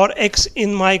for x in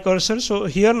MyCursor. So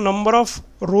here number of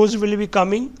rows will be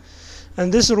coming,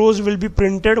 and this rows will be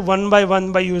printed one by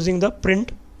one by using the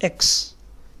print x.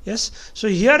 Yes, so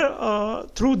here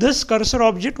through this cursor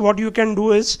object, what you can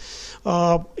do is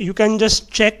you can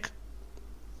just check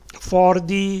for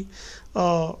the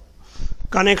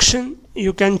connection,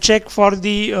 you can check for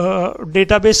the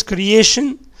database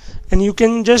creation, and you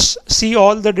can just see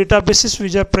all the databases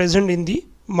which are present in the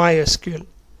MySQL.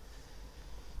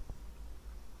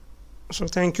 So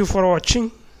thank you for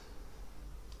watching.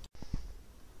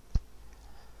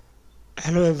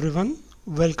 Hello everyone,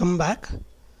 welcome back.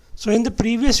 So in the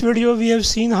previous video we have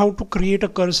seen how to create a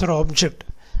cursor object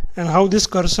and how this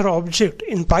cursor object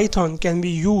in Python can be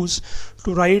used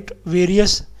to write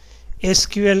various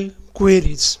SQL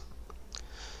queries.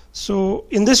 So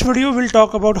in this video we'll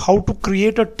talk about how to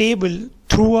create a table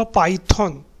through a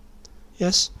Python.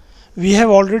 Yes, we have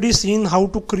already seen how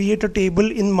to create a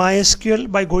table in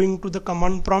MySQL by going to the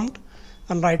command prompt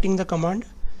and writing the command.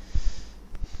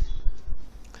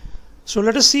 So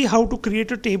let us see how to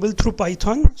create a table through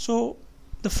Python. So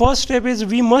the first step is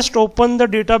we must open the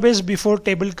database before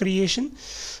table creation.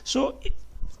 So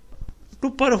to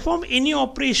perform any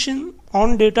operation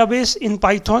on database in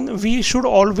Python, we should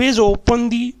always open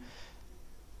the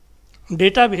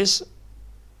database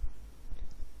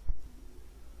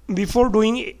before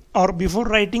doing or before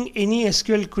writing any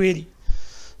SQL query.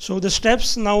 So the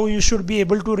steps now you should be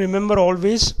able to remember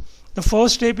always. The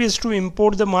first step is to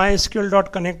import the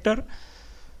MySQL.connector.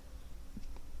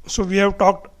 So we have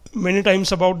talked many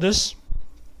times about this.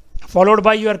 Followed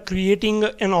by you are creating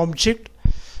an object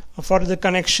for the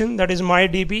connection, that is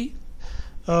MyDB,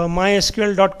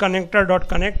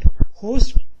 MySQL.connector.connect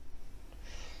host.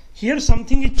 Here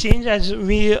something is changed as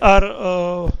we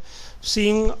are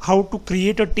seeing how to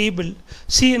create a table.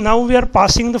 See, now we are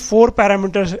passing the 4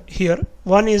 parameters here.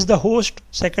 One is the host,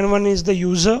 second one is the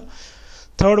user,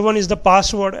 third one is the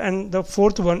password, and the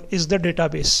fourth one is the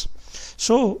database.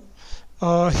 So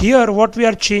here what we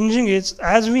are changing is,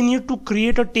 as we need to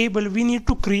create a table, we need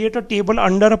to create a table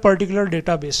under a particular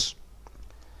database.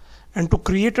 And to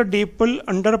create a table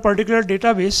under a particular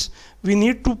database, we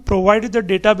need to provide the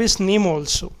database name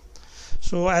also.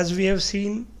 So as we have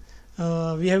seen,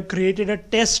 we have created a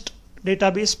test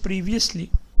database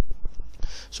previously.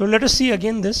 So let us see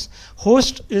again this.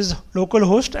 Host is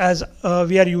localhost, as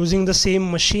we are using the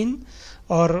same machine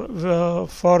or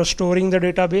for storing the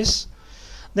database.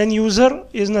 Then user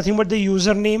is nothing but the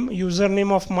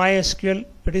username of MySQL,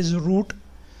 it is root.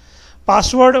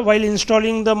 Password, while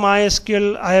installing the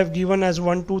MySQL, I have given as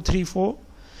 1234.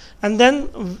 And then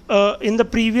in the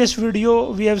previous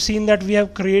video we have seen that we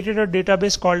have created a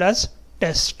database called as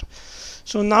test.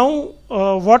 So now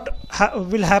what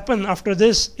will happen after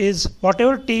this is,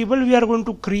 whatever table we are going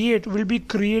to create will be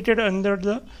created under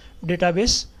the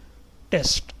database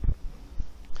test.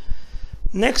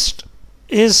 Next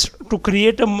is to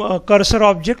create a cursor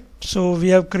object. So we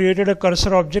have created a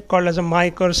cursor object called as a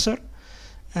myCursor,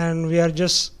 and we are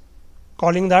just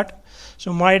calling that.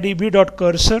 So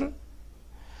mydb.cursor.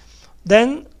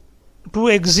 Then to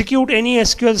execute any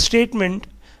SQL statement,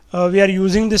 we are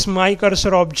using this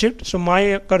myCursor object. So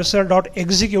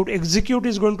myCursor.execute. Execute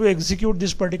is going to execute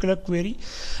this particular query,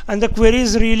 and the query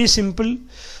is really simple.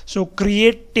 So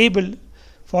create table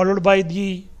followed by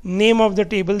the name of the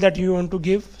table that you want to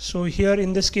give. So here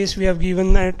in this case we have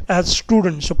given it as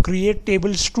student. So create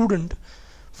table student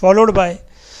followed by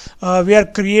we are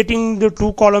creating the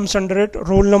 2 columns under it,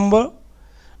 roll number,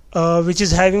 which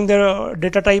is having the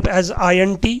data type as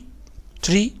int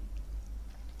 3,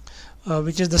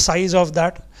 which is the size of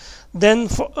that. Then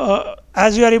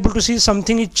as you are able to see,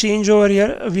 something is changed over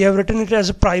here. We have written it as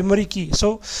a primary key.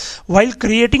 So while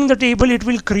creating the table, it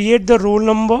will create the roll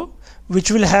number, which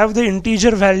will have the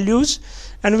integer values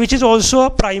and which is also a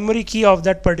primary key of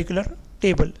that particular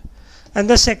table. And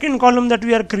the second column that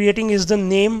we are creating is the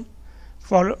name,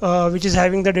 for which is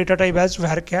having the data type as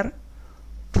varchar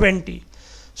 20.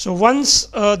 So once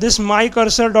this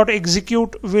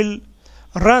myCursor.execute will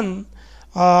run,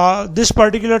 this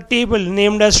particular table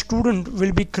named as student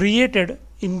will be created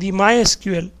in the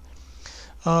MySQL,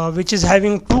 which is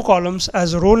having 2 columns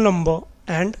as roll number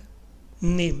and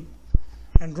name.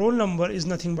 And roll number is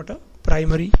nothing but a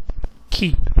primary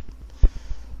key.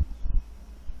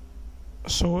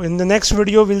 So in the next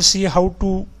video we'll see how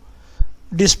to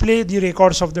display the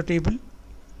records of the table.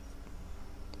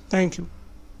 Thank you.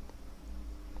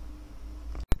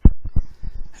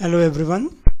 Hello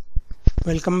everyone,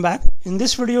 welcome back. In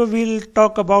this video we'll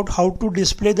talk about how to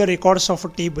display the records of a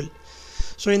table.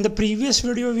 So in the previous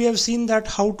video we have seen that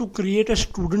how to create a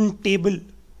student table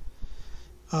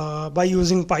by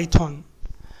using Python.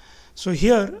 So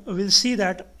here we'll see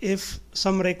that if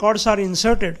some records are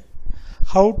inserted,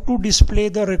 how to display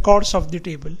the records of the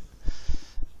table.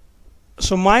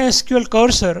 So MySQL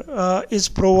cursor is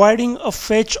providing a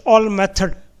fetch all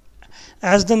method.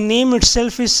 As the name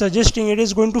itself is suggesting, it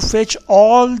is going to fetch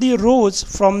all the rows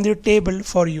from the table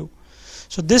for you.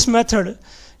 So this method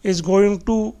is going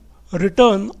to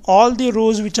return all the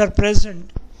rows which are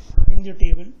present in the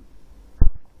table.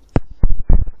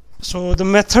 So the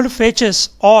method fetches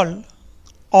all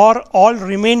or all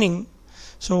remaining,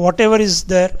 so whatever is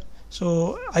there.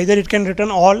 So either it can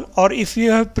return all, or if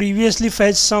you have previously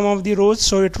fetched some of the rows,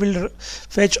 so it will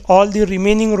fetch all the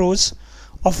remaining rows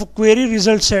of a query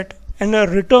result set and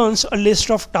returns a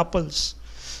list of tuples.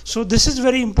 So this is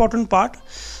very important part.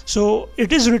 So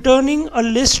it is returning a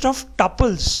list of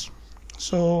tuples.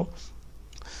 So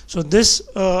this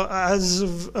as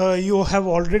you have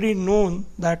already known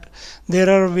that there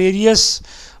are various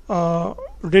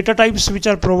data types which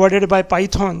are provided by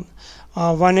Python.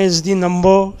 One is the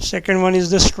number, second one is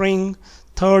the string,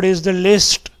 third is the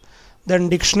list, then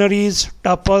dictionaries,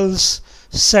 tuples,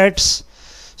 sets.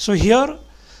 So here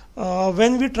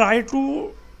when we try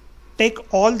to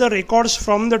take all the records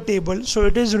from the table, so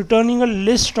it is returning a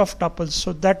list of tuples,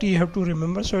 so that you have to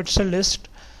remember. So it's a list,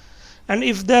 and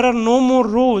if there are no more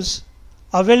rows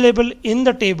available in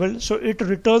the table, so it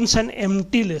returns an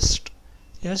empty list.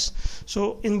 Yes,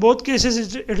 so in both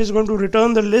cases it is going to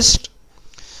return the list,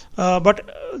 but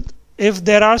if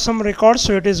there are some records,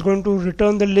 so it is going to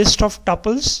return the list of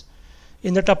tuples.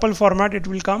 In the tuple format it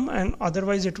will come, and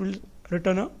otherwise it will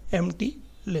return an empty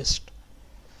list.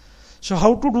 So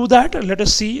how to do that? Let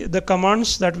us see the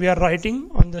commands that we are writing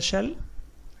on the shell.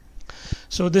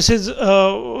 So this is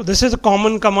a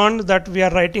common command that we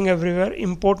are writing everywhere: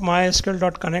 import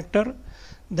mysql.connector.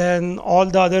 Then all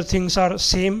the other things are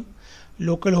same.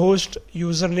 Localhost,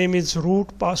 username is root,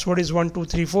 password is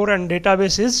 1234, and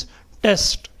database is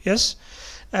test. Yes,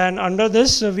 and under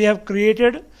this we have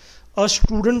created a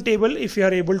student table, if you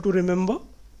are able to remember.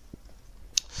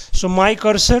 So my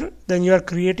cursor, then you are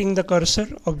creating the cursor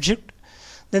object.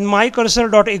 Then my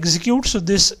cursor.execute. So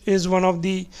this is one of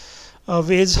the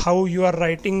ways how you are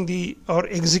writing the or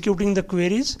executing the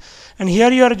queries, and here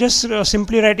you are just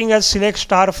simply writing as select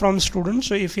star from student.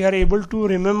 So if you are able to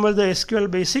remember the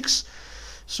SQL basics,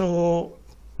 so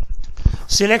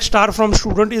select star from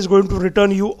student is going to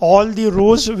return you all the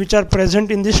rows which are present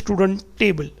in the student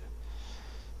table.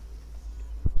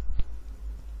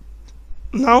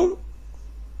 Now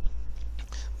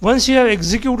once you have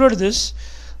executed this,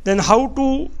 then how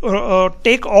to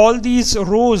take all these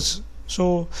rows.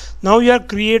 So now you are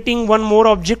creating one more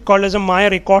object called as a my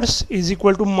records is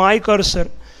equal to my cursor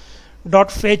dot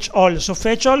fetch all. So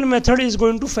fetch all method is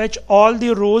going to fetch all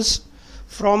the rows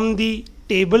from the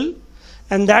table,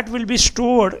 and that will be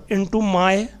stored into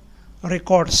my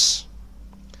records.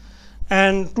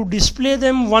 And to display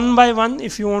them one by one,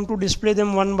 if you want to display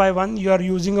them one by one, you are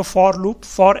using a for loop,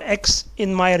 for x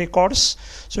in my records.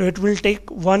 So it will take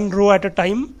one row at a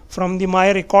time from the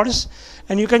my records,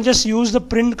 and you can just use the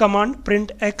print command,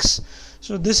 print x.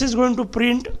 So this is going to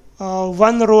print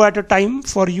one row at a time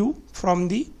for you from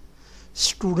the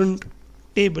student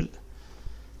table.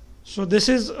 So this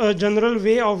is a general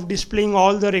way of displaying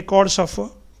all the records of a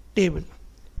table.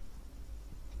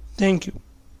 Thank you.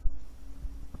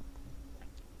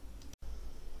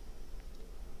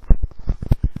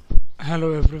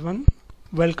 Hello everyone,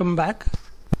 welcome back.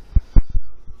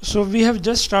 So we have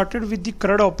just started with the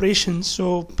CRUD operations.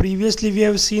 So previously we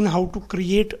have seen how to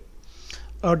create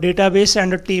a database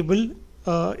and a table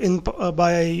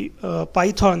by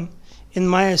Python in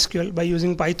MySQL, by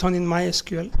using Python in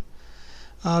MySQL.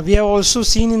 We have also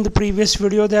seen in the previous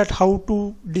video that how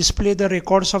to display the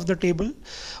records of the table,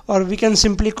 or we can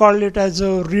simply call it as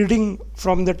a reading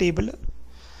from the table.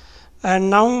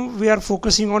 And now we are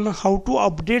focusing on how to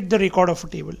update the record of a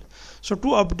table. So to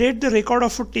update the record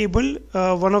of a table,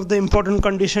 one of the important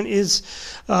condition is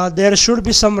there should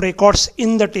be some records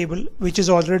in the table which is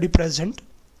already present.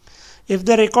 If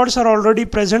the records are already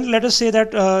present, let us say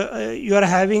that you are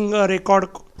having a record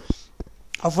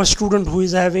of a student who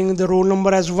is having the roll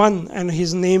number as 1 and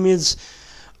his name is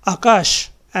Akash,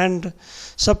 and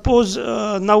suppose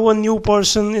now a new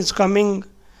person is coming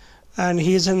and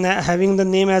he is having the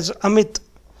name as Amit,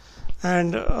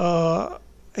 and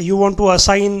you want to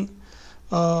assign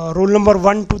roll number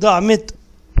 1 to the Amit,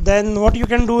 then what you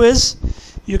can do is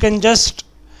you can just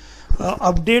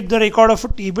update the record of a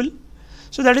table.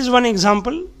 So that is one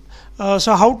example.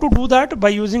 So how to do that? By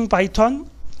using Python,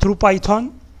 through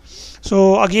Python.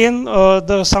 So again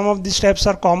some of the steps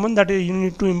are common, that is you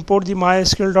need to import the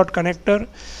mysql.connector,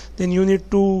 then you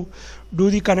need to do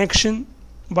the connection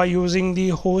by using the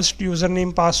host,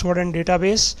 username, password and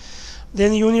database.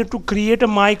 Then you need to create a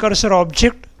my cursor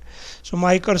object. So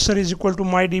my cursor is equal to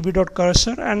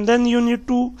mydb.cursor, and then you need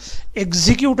to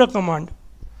execute a command,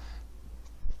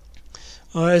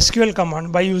 SQL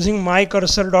command, by using my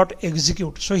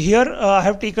cursor.execute. So here I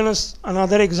have taken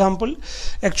another example.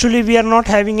 Actually we are not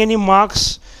having any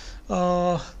marks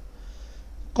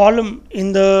column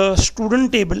in the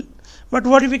student table, But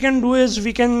what we can do is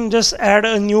we can just add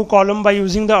a new column by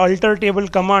using the alter table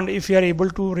command, if you are able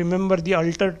to remember the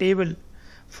alter table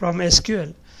from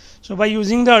SQL. So by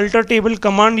using the alter table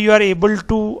command, you are able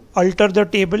to alter the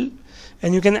table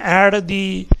and you can add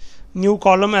the new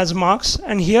column as marks.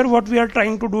 And here what we are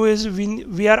trying to do is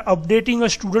we are updating a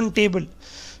student table.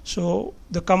 So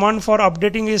the command for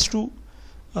updating is to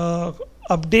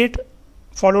update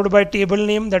followed by table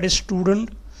name, that is student.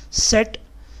 Set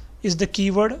is the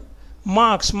keyword.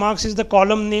 Marks is the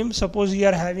column name. Suppose you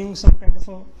are having some kind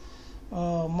of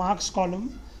a marks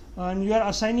column and you are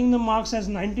assigning the marks as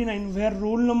 99 where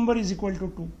roll number is equal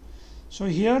to 2. So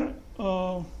here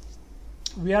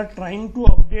we are trying to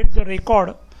update the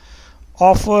record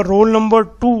of a roll number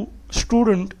 2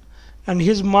 student and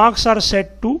his marks are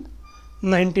set to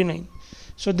 99.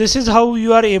 So this is how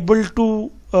you are able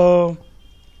to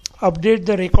update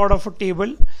the record of a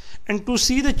table. And to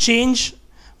see the change,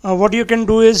 what you can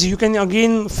do is you can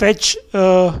again fetch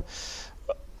all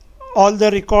the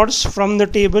records from the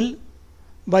table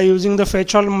by using the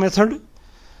fetch all method,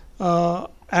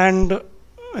 and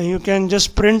you can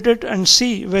just print it and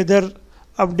see whether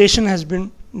updation has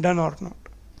been done or not.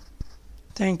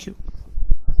 Thank you.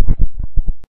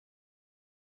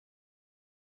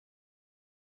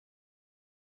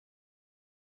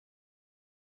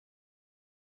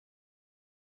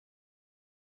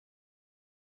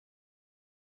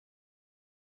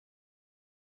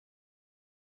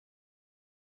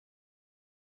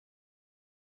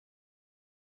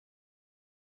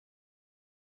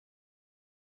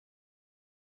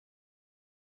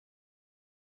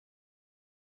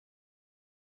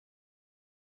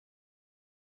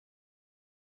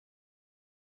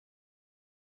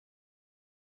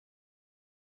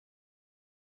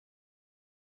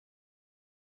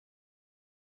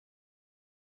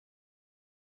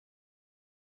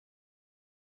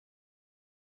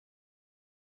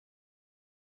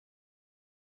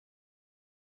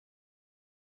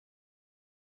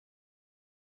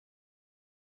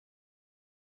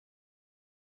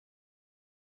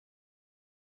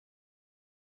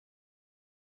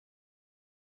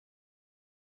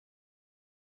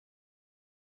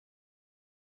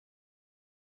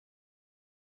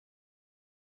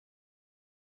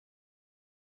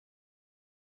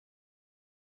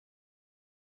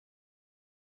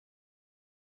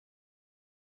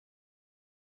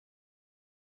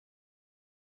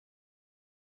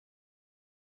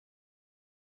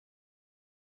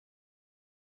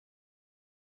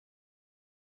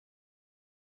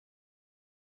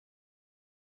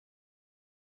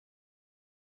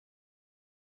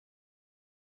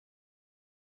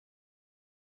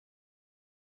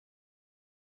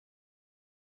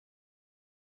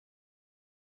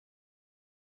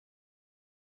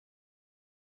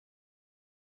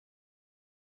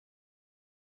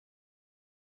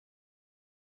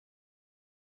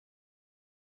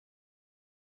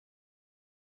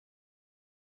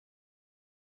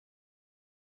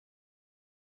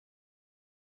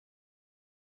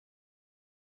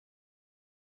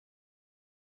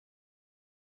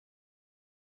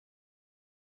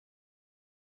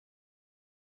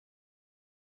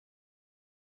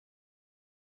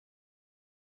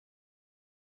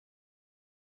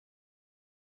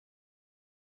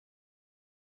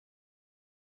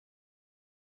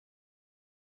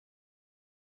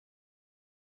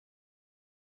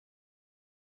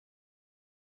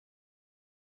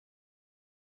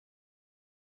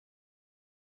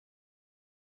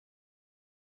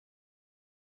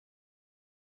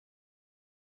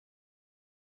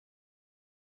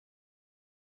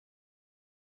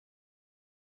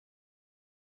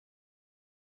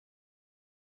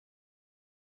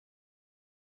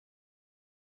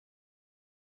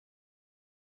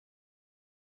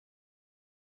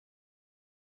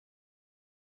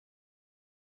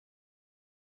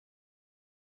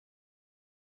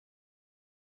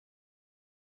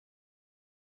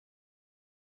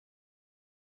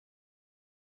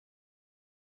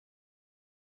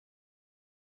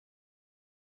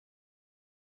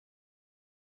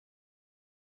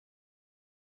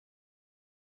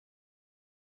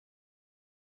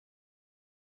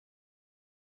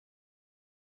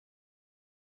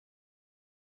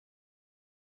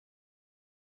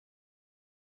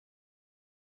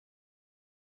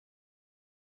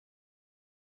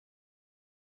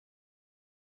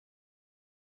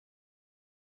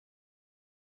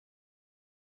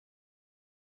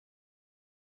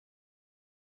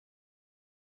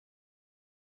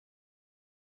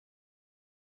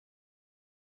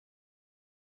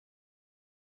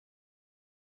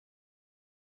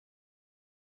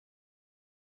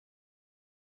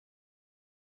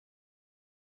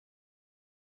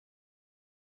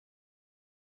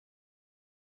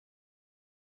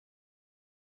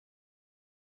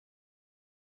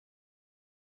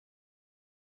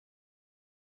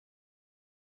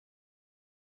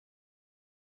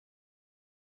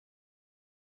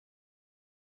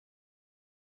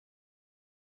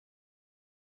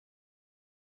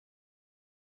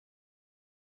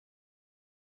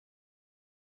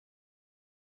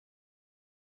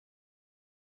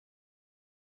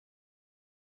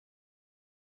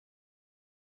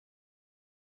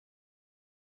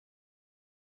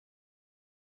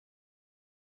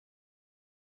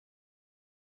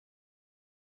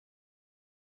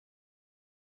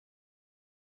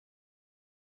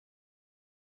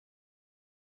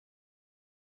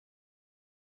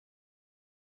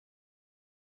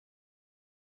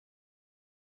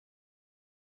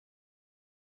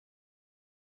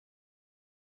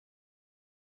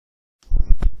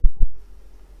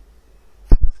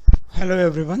 Hello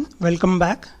everyone, welcome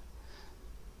back.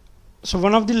 So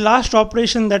one of the last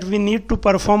operation that we need to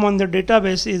perform on the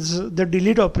database is the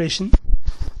delete operation.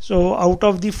 So out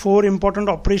of the 4 important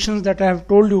operations that I have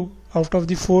told you, out of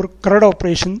the 4 CRUD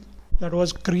operations, that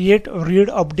was create, read,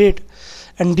 update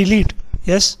and delete.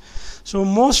 Yes. So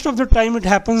most of the time it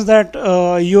happens that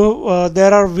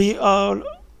there are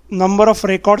number of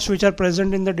records which are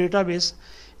present in the database,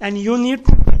 and you need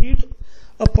to delete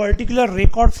a particular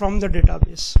record from the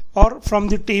database or from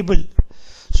the table.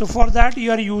 So for that you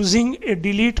are using a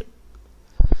delete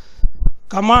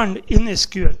command in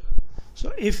SQL.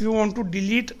 So if you want to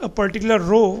delete a particular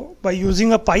row by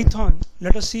using a Python,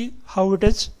 let us see how it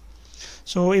is.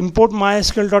 So import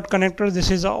MySQL.connector.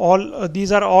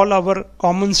 These are all our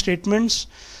common statements.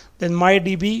 Then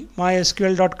MyDB,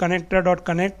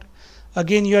 MySQL.connector.connect.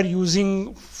 Again you are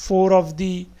using 4 of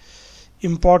the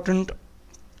important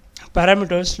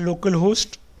parameters: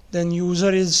 localhost, then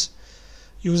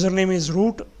username is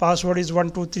root, password is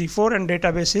 1234, and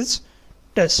database is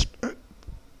test.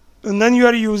 And then you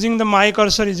are using the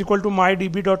myCursor is equal to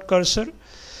mydb.cursor,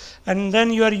 and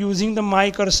then you are using the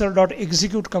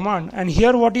myCursor.execute command. And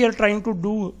here what you are trying to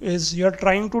do is you are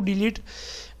trying to delete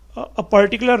a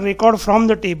particular record from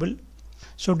the table.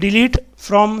 So delete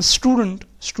from student.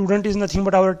 Student is nothing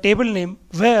but our table name,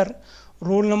 where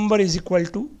roll number is equal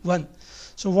to 1.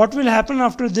 So what will happen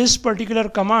after this particular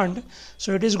command?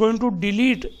 So it is going to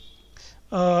delete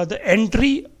the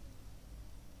entry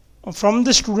from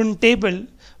the student table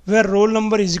where roll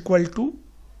number is equal to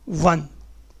 1.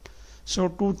 So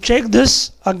to check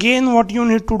this, again what you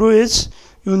need to do is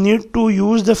you need to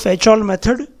use the fetch all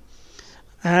method,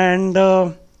 and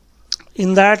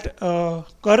in that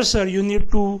cursor you need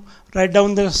to write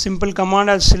down the simple command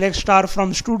as select star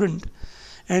from student,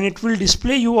 and it will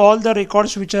display you all the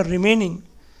records which are remaining,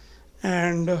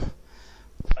 and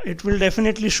it will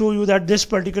definitely show you that this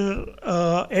particular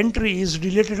entry is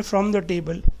deleted from the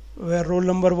table where roll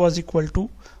number was equal to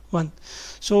 1.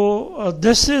 So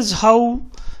this is how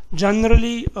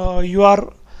generally you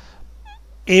are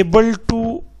able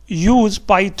to use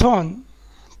Python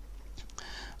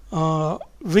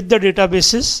with the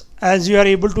databases. As you are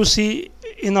able to see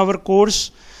in our course,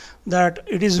 that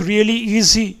it is really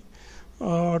easy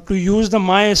to use the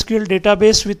MySQL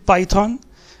database with Python,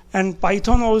 and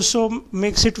Python also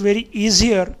makes it very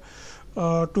easier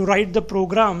to write the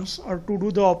programs or to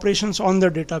do the operations on the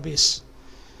database.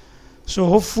 So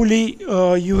hopefully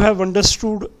you have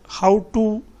understood how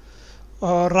to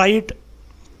write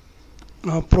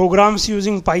programs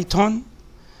using Python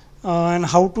and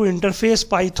how to interface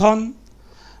Python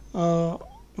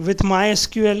with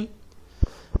MySQL,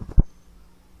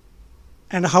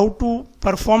 and how to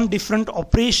perform different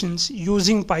operations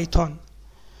using Python.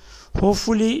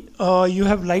 Hopefully you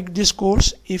have liked this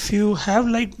course. If you have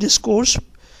liked this course,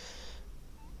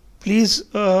 please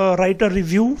write a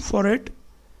review for it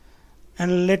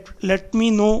and let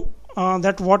me know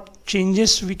that what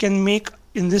changes we can make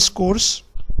in this course.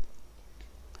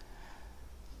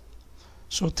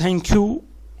 So thank you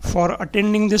for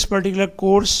attending this particular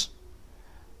course.